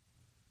nothing.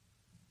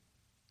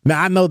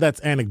 Now, I know that's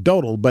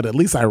anecdotal, but at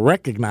least I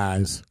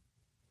recognize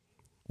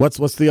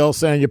what's the old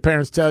saying your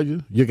parents tell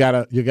you? You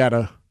gotta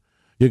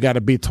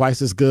be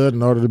twice as good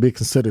in order to be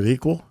considered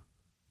equal.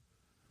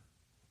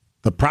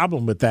 The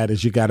problem with that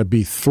is you got to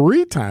be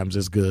 3 times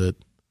as good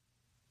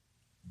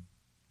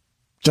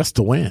just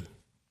to win.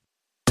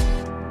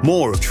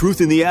 More of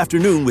Truth in the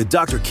Afternoon with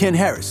Dr. Ken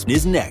Harris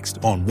is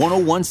next on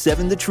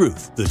 1017 The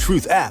Truth, The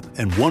Truth app,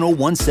 and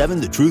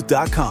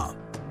 1017thetruth.com.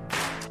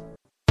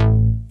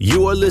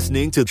 You are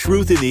listening to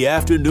Truth in the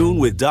Afternoon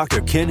with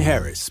Dr. Ken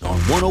Harris on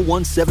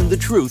 1017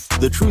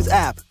 The Truth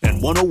app,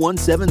 and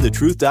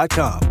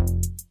 1017thetruth.com.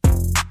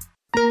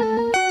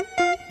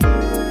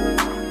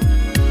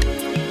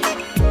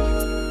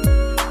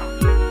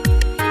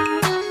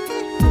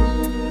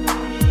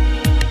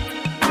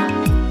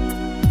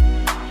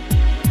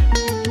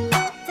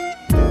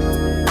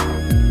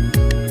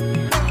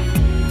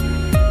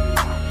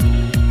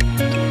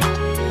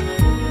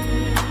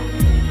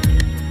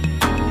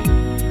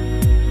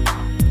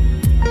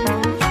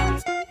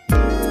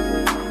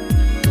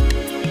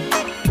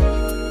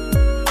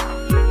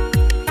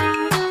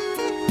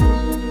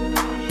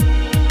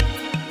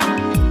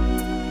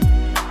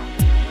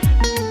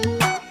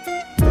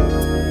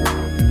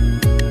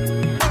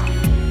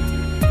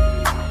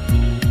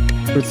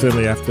 It's in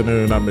the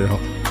afternoon. I'm your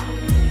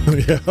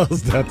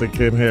host, Dr.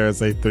 Ken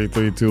Harris.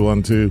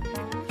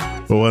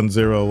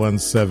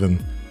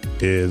 833-212-1017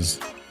 is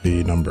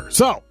the number.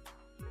 So,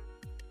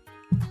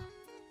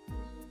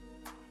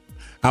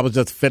 I was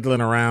just fiddling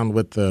around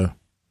with the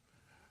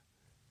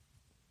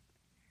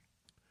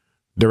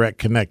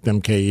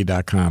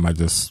directconnectmke.com. I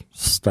just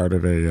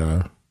started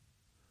a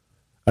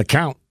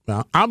account.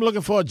 Now, I'm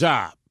looking for a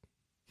job.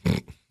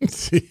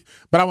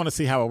 But I want to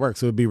see how it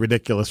works. It would be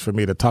ridiculous for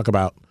me to talk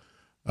about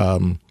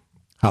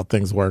how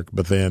things work,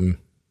 but then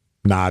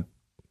not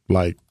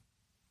like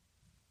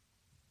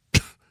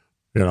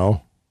you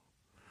know.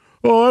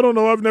 Oh, I don't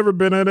know. I've never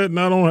been in it, and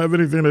I don't have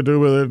anything to do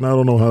with it, and I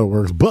don't know how it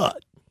works.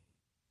 But,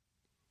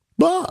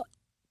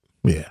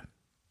 yeah,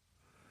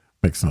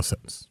 makes no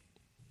sense.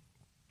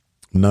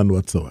 None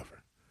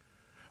whatsoever.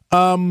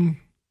 I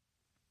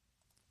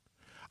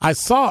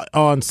saw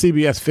on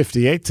CBS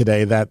 58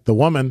 today that the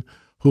woman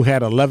who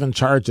had 11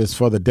 charges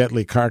for the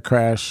deadly car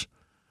crash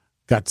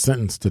got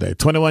sentenced today.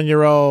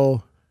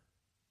 21-year-old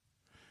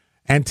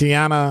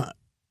Antiana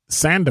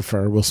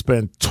Sandifer will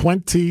spend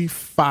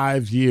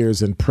 25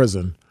 years in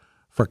prison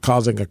for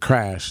causing a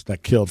crash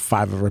that killed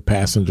 5 of her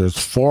passengers,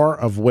 4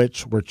 of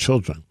which were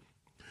children.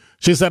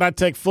 She said, "I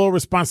take full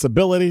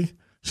responsibility,"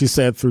 she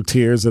said through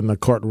tears in the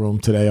courtroom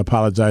today,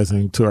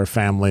 apologizing to her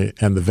family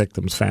and the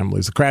victims'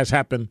 families. The crash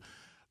happened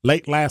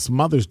late last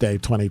Mother's Day,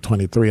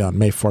 2023, on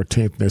May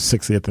 14th near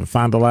 60th and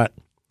Fond du Lac.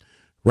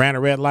 Ran a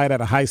red light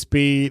at a high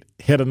speed,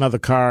 hit another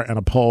car and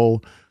a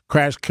pole.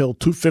 Crash killed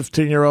 2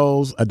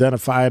 15-year-olds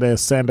identified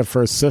as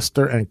Sandifer's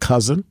sister and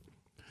cousin,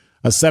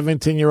 a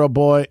 17-year-old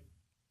boy,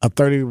 a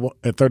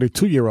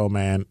 32-year-old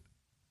man,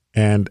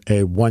 and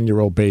a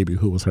 1-year-old baby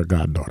who was her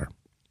goddaughter.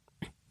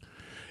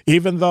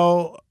 Even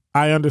though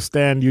I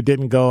understand you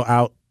didn't go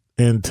out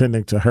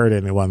intending to hurt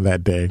anyone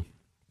that day,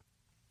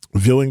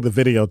 viewing the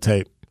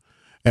videotape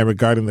and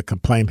regarding the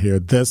complaint here,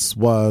 this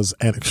was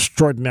an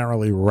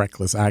extraordinarily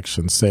reckless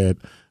action, said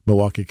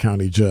Milwaukee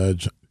County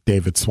Judge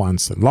David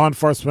Swanson. Law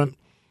enforcement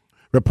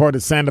reported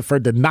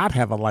Sandifer did not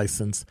have a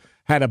license,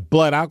 had a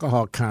blood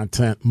alcohol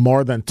content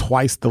more than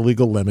twice the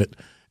legal limit,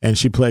 and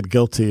she pled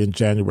guilty in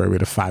January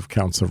to 5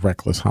 counts of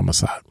reckless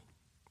homicide.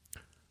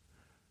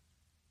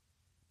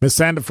 Ms.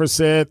 Sandifer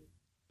said,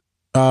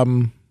 let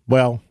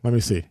me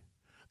see.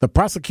 The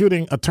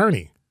prosecuting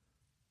attorney,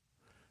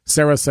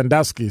 Sarah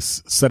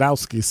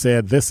Sadowski,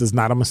 said, "This is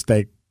not a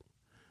mistake.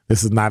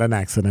 This is not an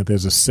accident.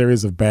 There's a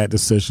series of bad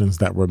decisions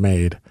that were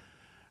made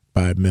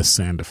by Ms.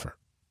 Sandifer."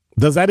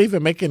 Does that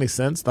even make any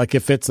sense? Like,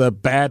 if it's a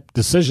bad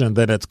decision,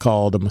 then it's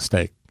called a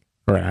mistake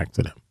or an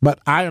accident. But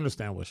I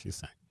understand what she's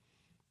saying.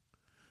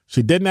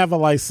 She didn't have a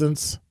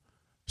license.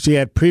 She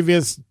had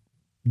previous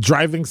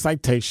driving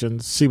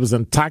citations. She was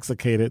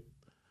intoxicated.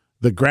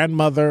 The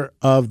grandmother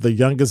of the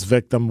youngest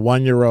victim,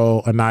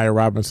 1-year-old Anaya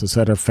Robinson,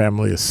 said her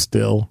family is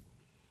still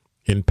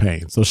in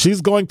pain. So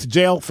she's going to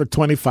jail for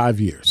 25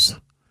 years.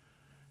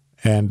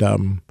 And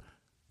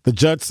the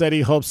judge said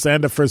he hopes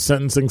Sandifer's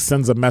sentencing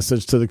sends a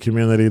message to the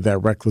community that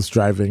reckless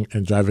driving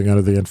and driving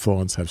under the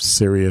influence have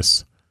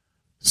serious,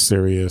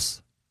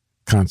 serious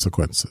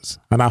consequences.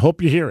 And I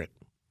hope you hear it.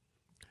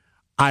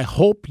 I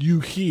hope you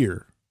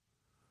hear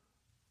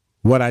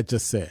what I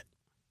just said.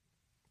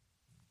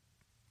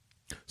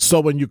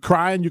 So when you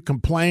cry and you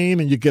complain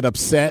and you get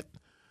upset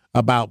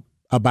about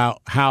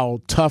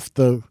how tough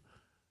the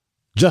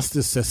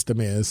justice system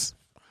is,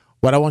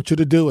 what I want you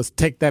to do is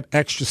take that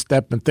extra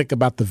step and think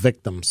about the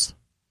victims.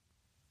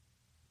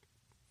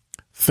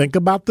 Think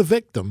about the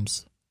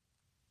victims.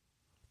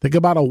 Think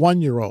about a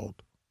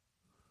 1-year-old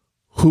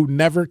who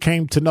never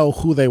came to know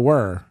who they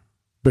were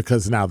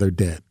because now they're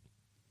dead.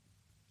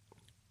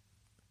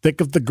 Think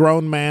of the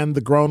grown man,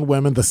 the grown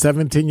women, the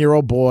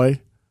 17-year-old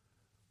boy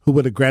who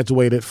would have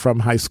graduated from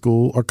high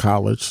school or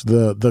college,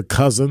 the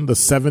cousin, the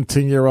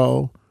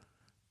 17-year-old,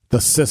 the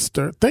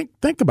sister.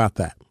 Think about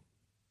that.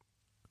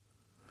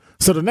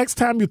 So the next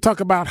time you talk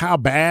about how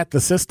bad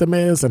the system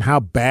is and how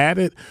bad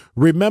it,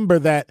 remember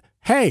that,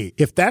 hey,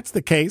 if that's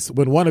the case,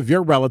 when one of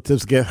your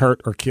relatives get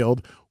hurt or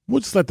killed,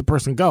 we'll just let the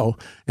person go.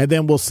 And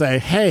then we'll say,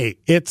 hey,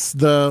 it's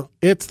the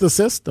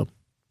system.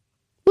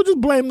 We'll just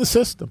blame the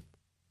system.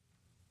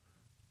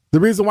 The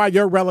reason why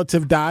your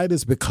relative died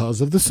is because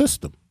of the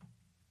system.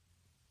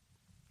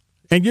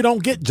 And you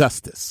don't get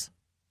justice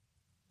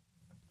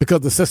because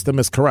the system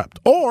is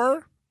corrupt.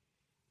 Or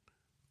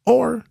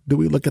do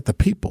we look at the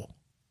people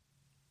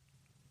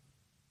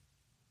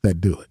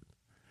that do it?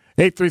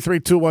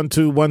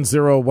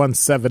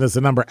 833-212-1017 is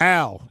the number.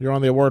 Al, you're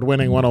on the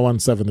award-winning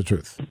 1017 The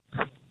Truth.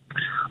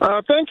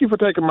 Thank you for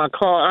taking my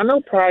call. I know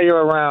prior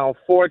around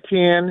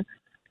 410,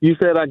 you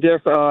said, I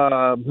guess,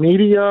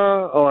 media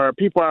or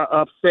people are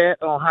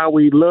upset on how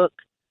we look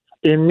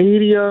in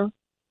media.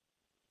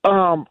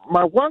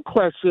 My one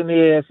question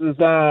is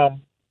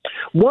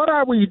what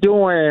are we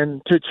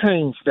doing to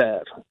change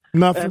that?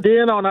 Nothing. And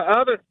then on the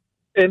other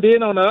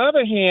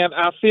hand,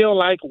 I feel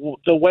like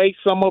the way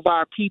some of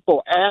our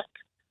people act,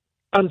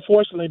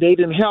 unfortunately, they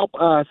didn't help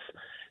us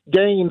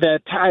gain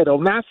that title.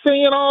 Not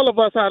saying all of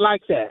us are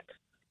like that,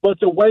 but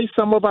the way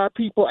some of our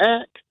people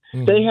act,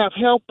 they have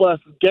helped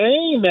us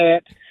gain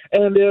that.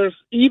 And there's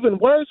even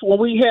worse when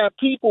we have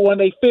people in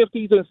their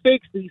 50s and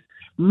 60s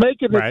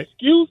making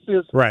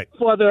excuses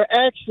for their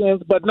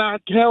actions, but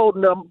not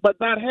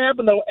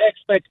having no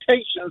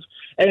expectations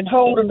and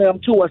holding them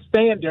to a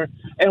standard.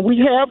 And we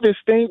have this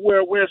thing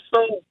where we're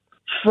so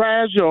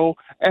fragile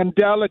and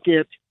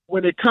delicate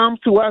when it comes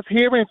to us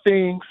hearing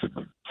things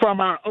from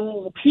our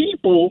own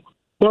people,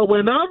 but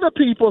when other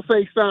people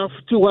say stuff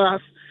to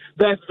us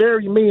that's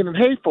very mean and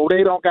hateful,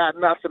 they don't got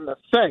nothing to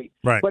say.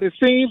 Right. But it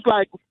seems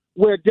like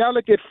we're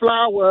delicate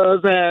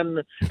flowers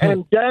and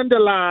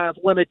dandelions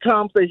when it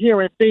comes to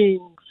hearing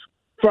things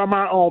from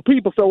our own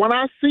people. So when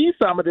I see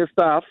some of this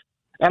stuff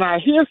and I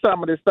hear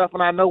some of this stuff,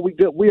 and I know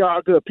we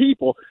are good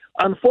people,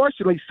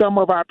 unfortunately, some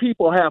of our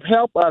people have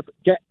helped us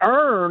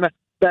earn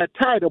that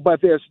title,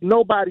 but there's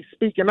nobody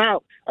speaking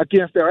out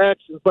against their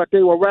actions. But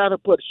they will rather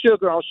put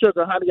sugar on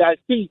sugar, honey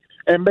iced tea,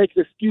 and make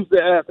excuses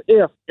as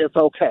if it's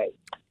okay.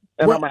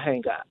 And I'm going to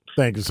hang up.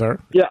 Thank you, sir.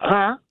 Yeah,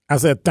 huh? I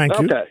said thank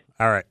you. Okay.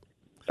 All right.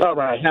 All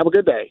right. Have a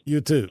good day.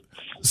 You too.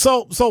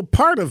 So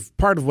part of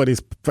what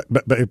he's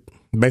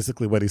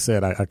basically what he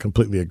said, I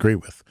completely agree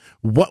with.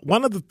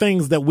 One of the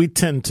things that we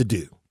tend to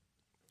do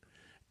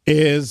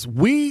is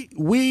we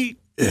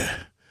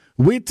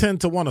tend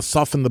to want to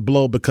soften the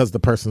blow because the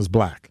person's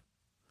black.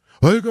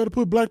 Oh, you got to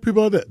put black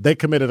people on that. They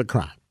committed a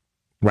crime,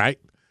 right?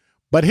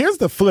 But here's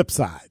the flip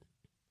side.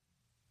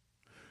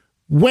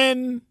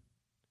 Where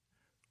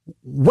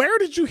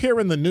did you hear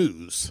in the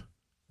news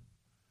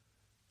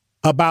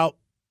about,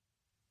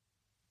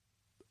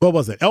 what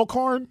was it,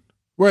 Elkhorn,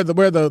 where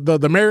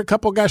the married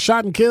couple got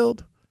shot and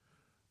killed,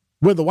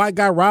 where the white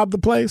guy robbed the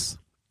place?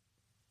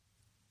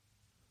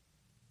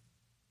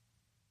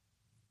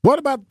 What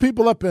about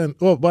people up in,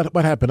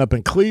 what happened up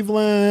in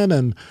Cleveland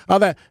and all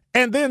that?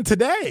 And then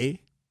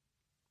today,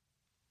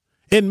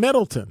 in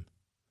Middleton,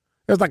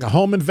 there's like a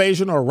home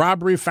invasion or a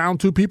robbery, found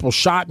 2 people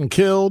shot and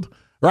killed,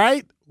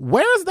 right?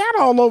 Where's that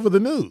all over the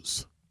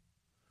news?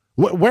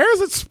 Where is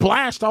it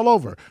splashed all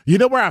over? You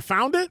know where I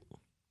found it?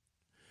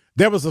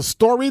 There was a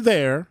story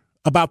there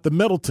about the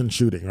Middleton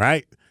shooting,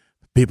 right?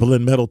 People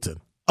in Middleton.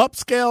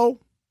 Upscale,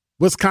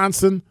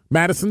 Wisconsin,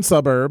 Madison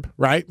suburb,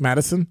 right?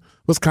 Madison,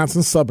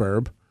 Wisconsin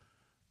suburb.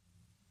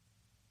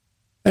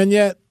 And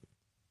yet,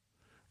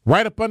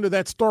 right up under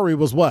that story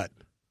was what?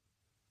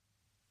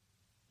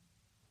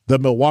 The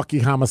Milwaukee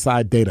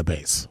Homicide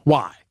Database.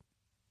 Why?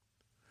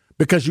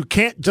 Because you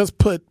can't just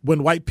put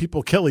when white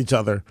people kill each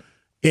other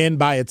in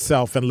by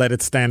itself and let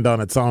it stand on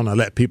its own and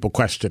let people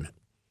question it.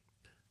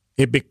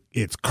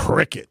 It's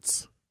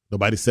crickets.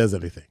 Nobody says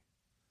anything.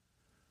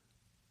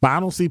 But I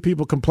don't see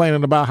people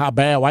complaining about how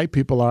bad white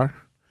people are,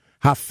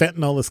 how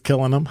fentanyl is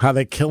killing them, how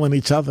they're killing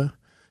each other,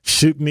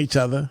 shooting each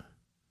other.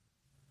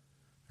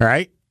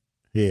 Right?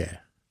 Yeah.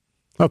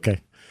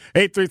 Okay.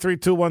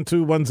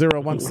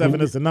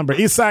 833-212-1017 is the number.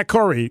 Eastside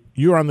Corey,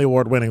 you're on the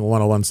award-winning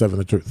 1017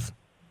 The Truth.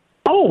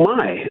 Oh,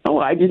 my. Oh,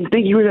 I didn't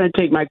think you were going to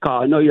take my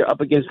call. I know you're up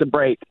against the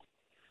break.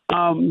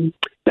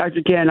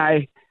 Dr. Ken,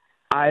 I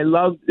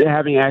love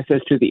having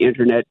access to the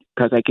Internet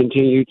because I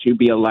continue to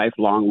be a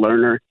lifelong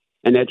learner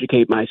and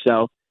educate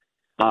myself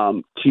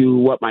to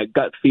what my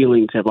gut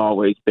feelings have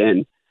always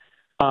been.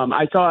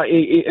 I saw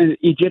an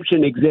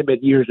Egyptian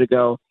exhibit years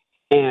ago,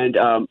 and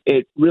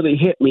it really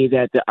hit me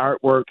that the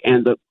artwork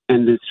and the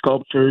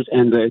sculptures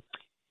and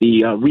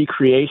the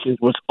recreations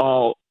was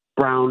all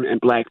brown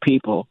and black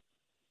people.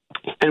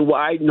 And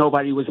why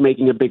nobody was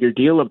making a bigger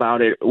deal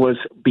about it was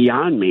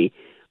beyond me.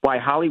 Why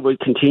Hollywood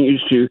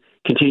continues to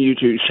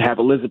have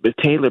Elizabeth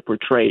Taylor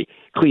portray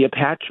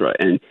Cleopatra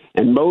and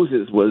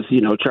Moses was,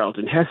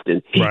 Charlton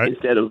Heston, right,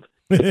 instead of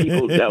the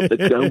people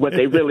what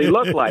they really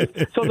look like.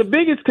 So the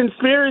biggest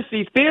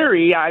conspiracy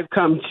theory I've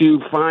come to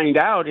find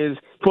out is,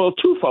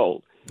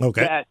 twofold.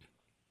 Okay.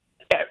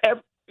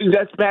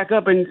 That's back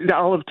up in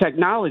all of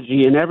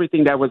technology and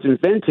everything that was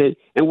invented,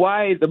 and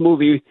why the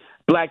movie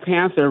Black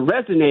Panther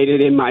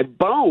resonated in my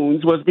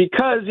bones was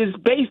because it's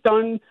based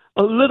on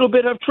a little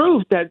bit of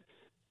truth that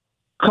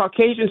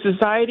Caucasian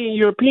society and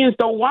Europeans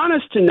don't want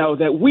us to know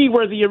that we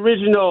were the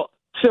original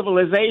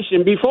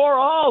civilization before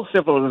all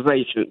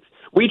civilizations.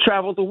 We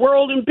traveled the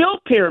world and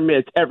built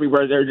pyramids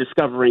everywhere they're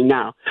discovering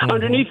now,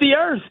 underneath the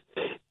earth.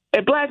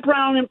 And black,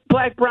 brown, and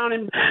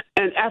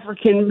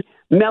African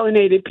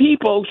melanated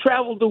people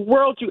traveled the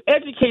world to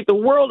educate the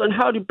world on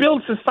how to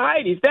build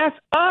societies. That's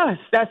us.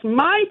 That's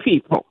my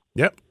people.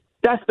 Yep.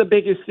 That's the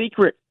biggest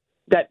secret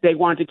that they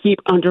want to keep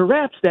under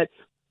wraps, that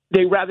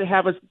they rather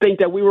have us think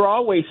that we were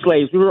always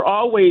slaves. We were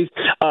always,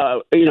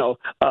 a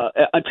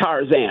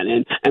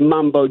Tarzan and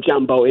mumbo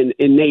jumbo in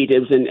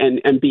natives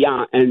and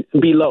beyond and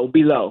below.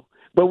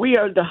 But we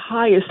are the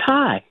highest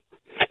high.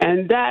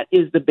 And that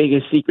is the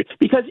biggest secret.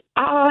 Because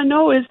all I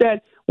know is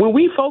that when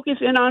we focus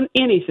in on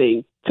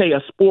anything, say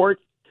a sport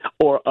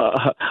or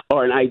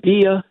an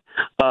idea,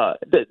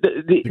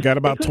 you got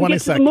about 20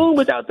 seconds.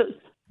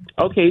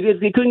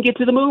 They couldn't get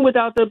to the moon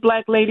without the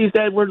black ladies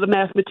that were the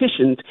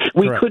mathematicians.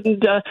 We Correct.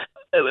 Couldn't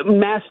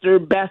master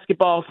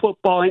basketball,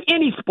 football, and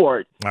any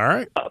sport. All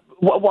right.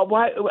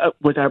 Why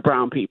with our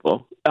brown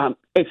people,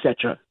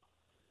 etc.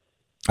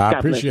 I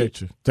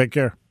appreciate you. Take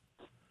care.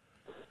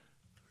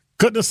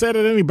 Couldn't have said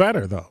it any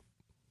better, though.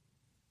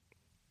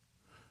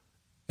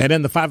 And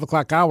in the 5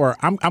 o'clock hour,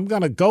 I'm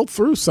going to go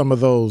through some of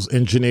those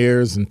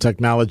engineers and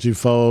technology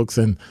folks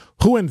and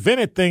who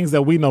invented things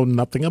that we know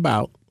nothing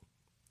about.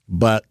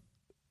 But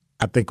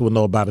I think we'll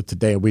know about it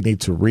today, and we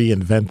need to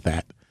reinvent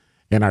that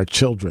in our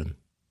children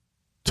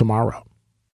tomorrow.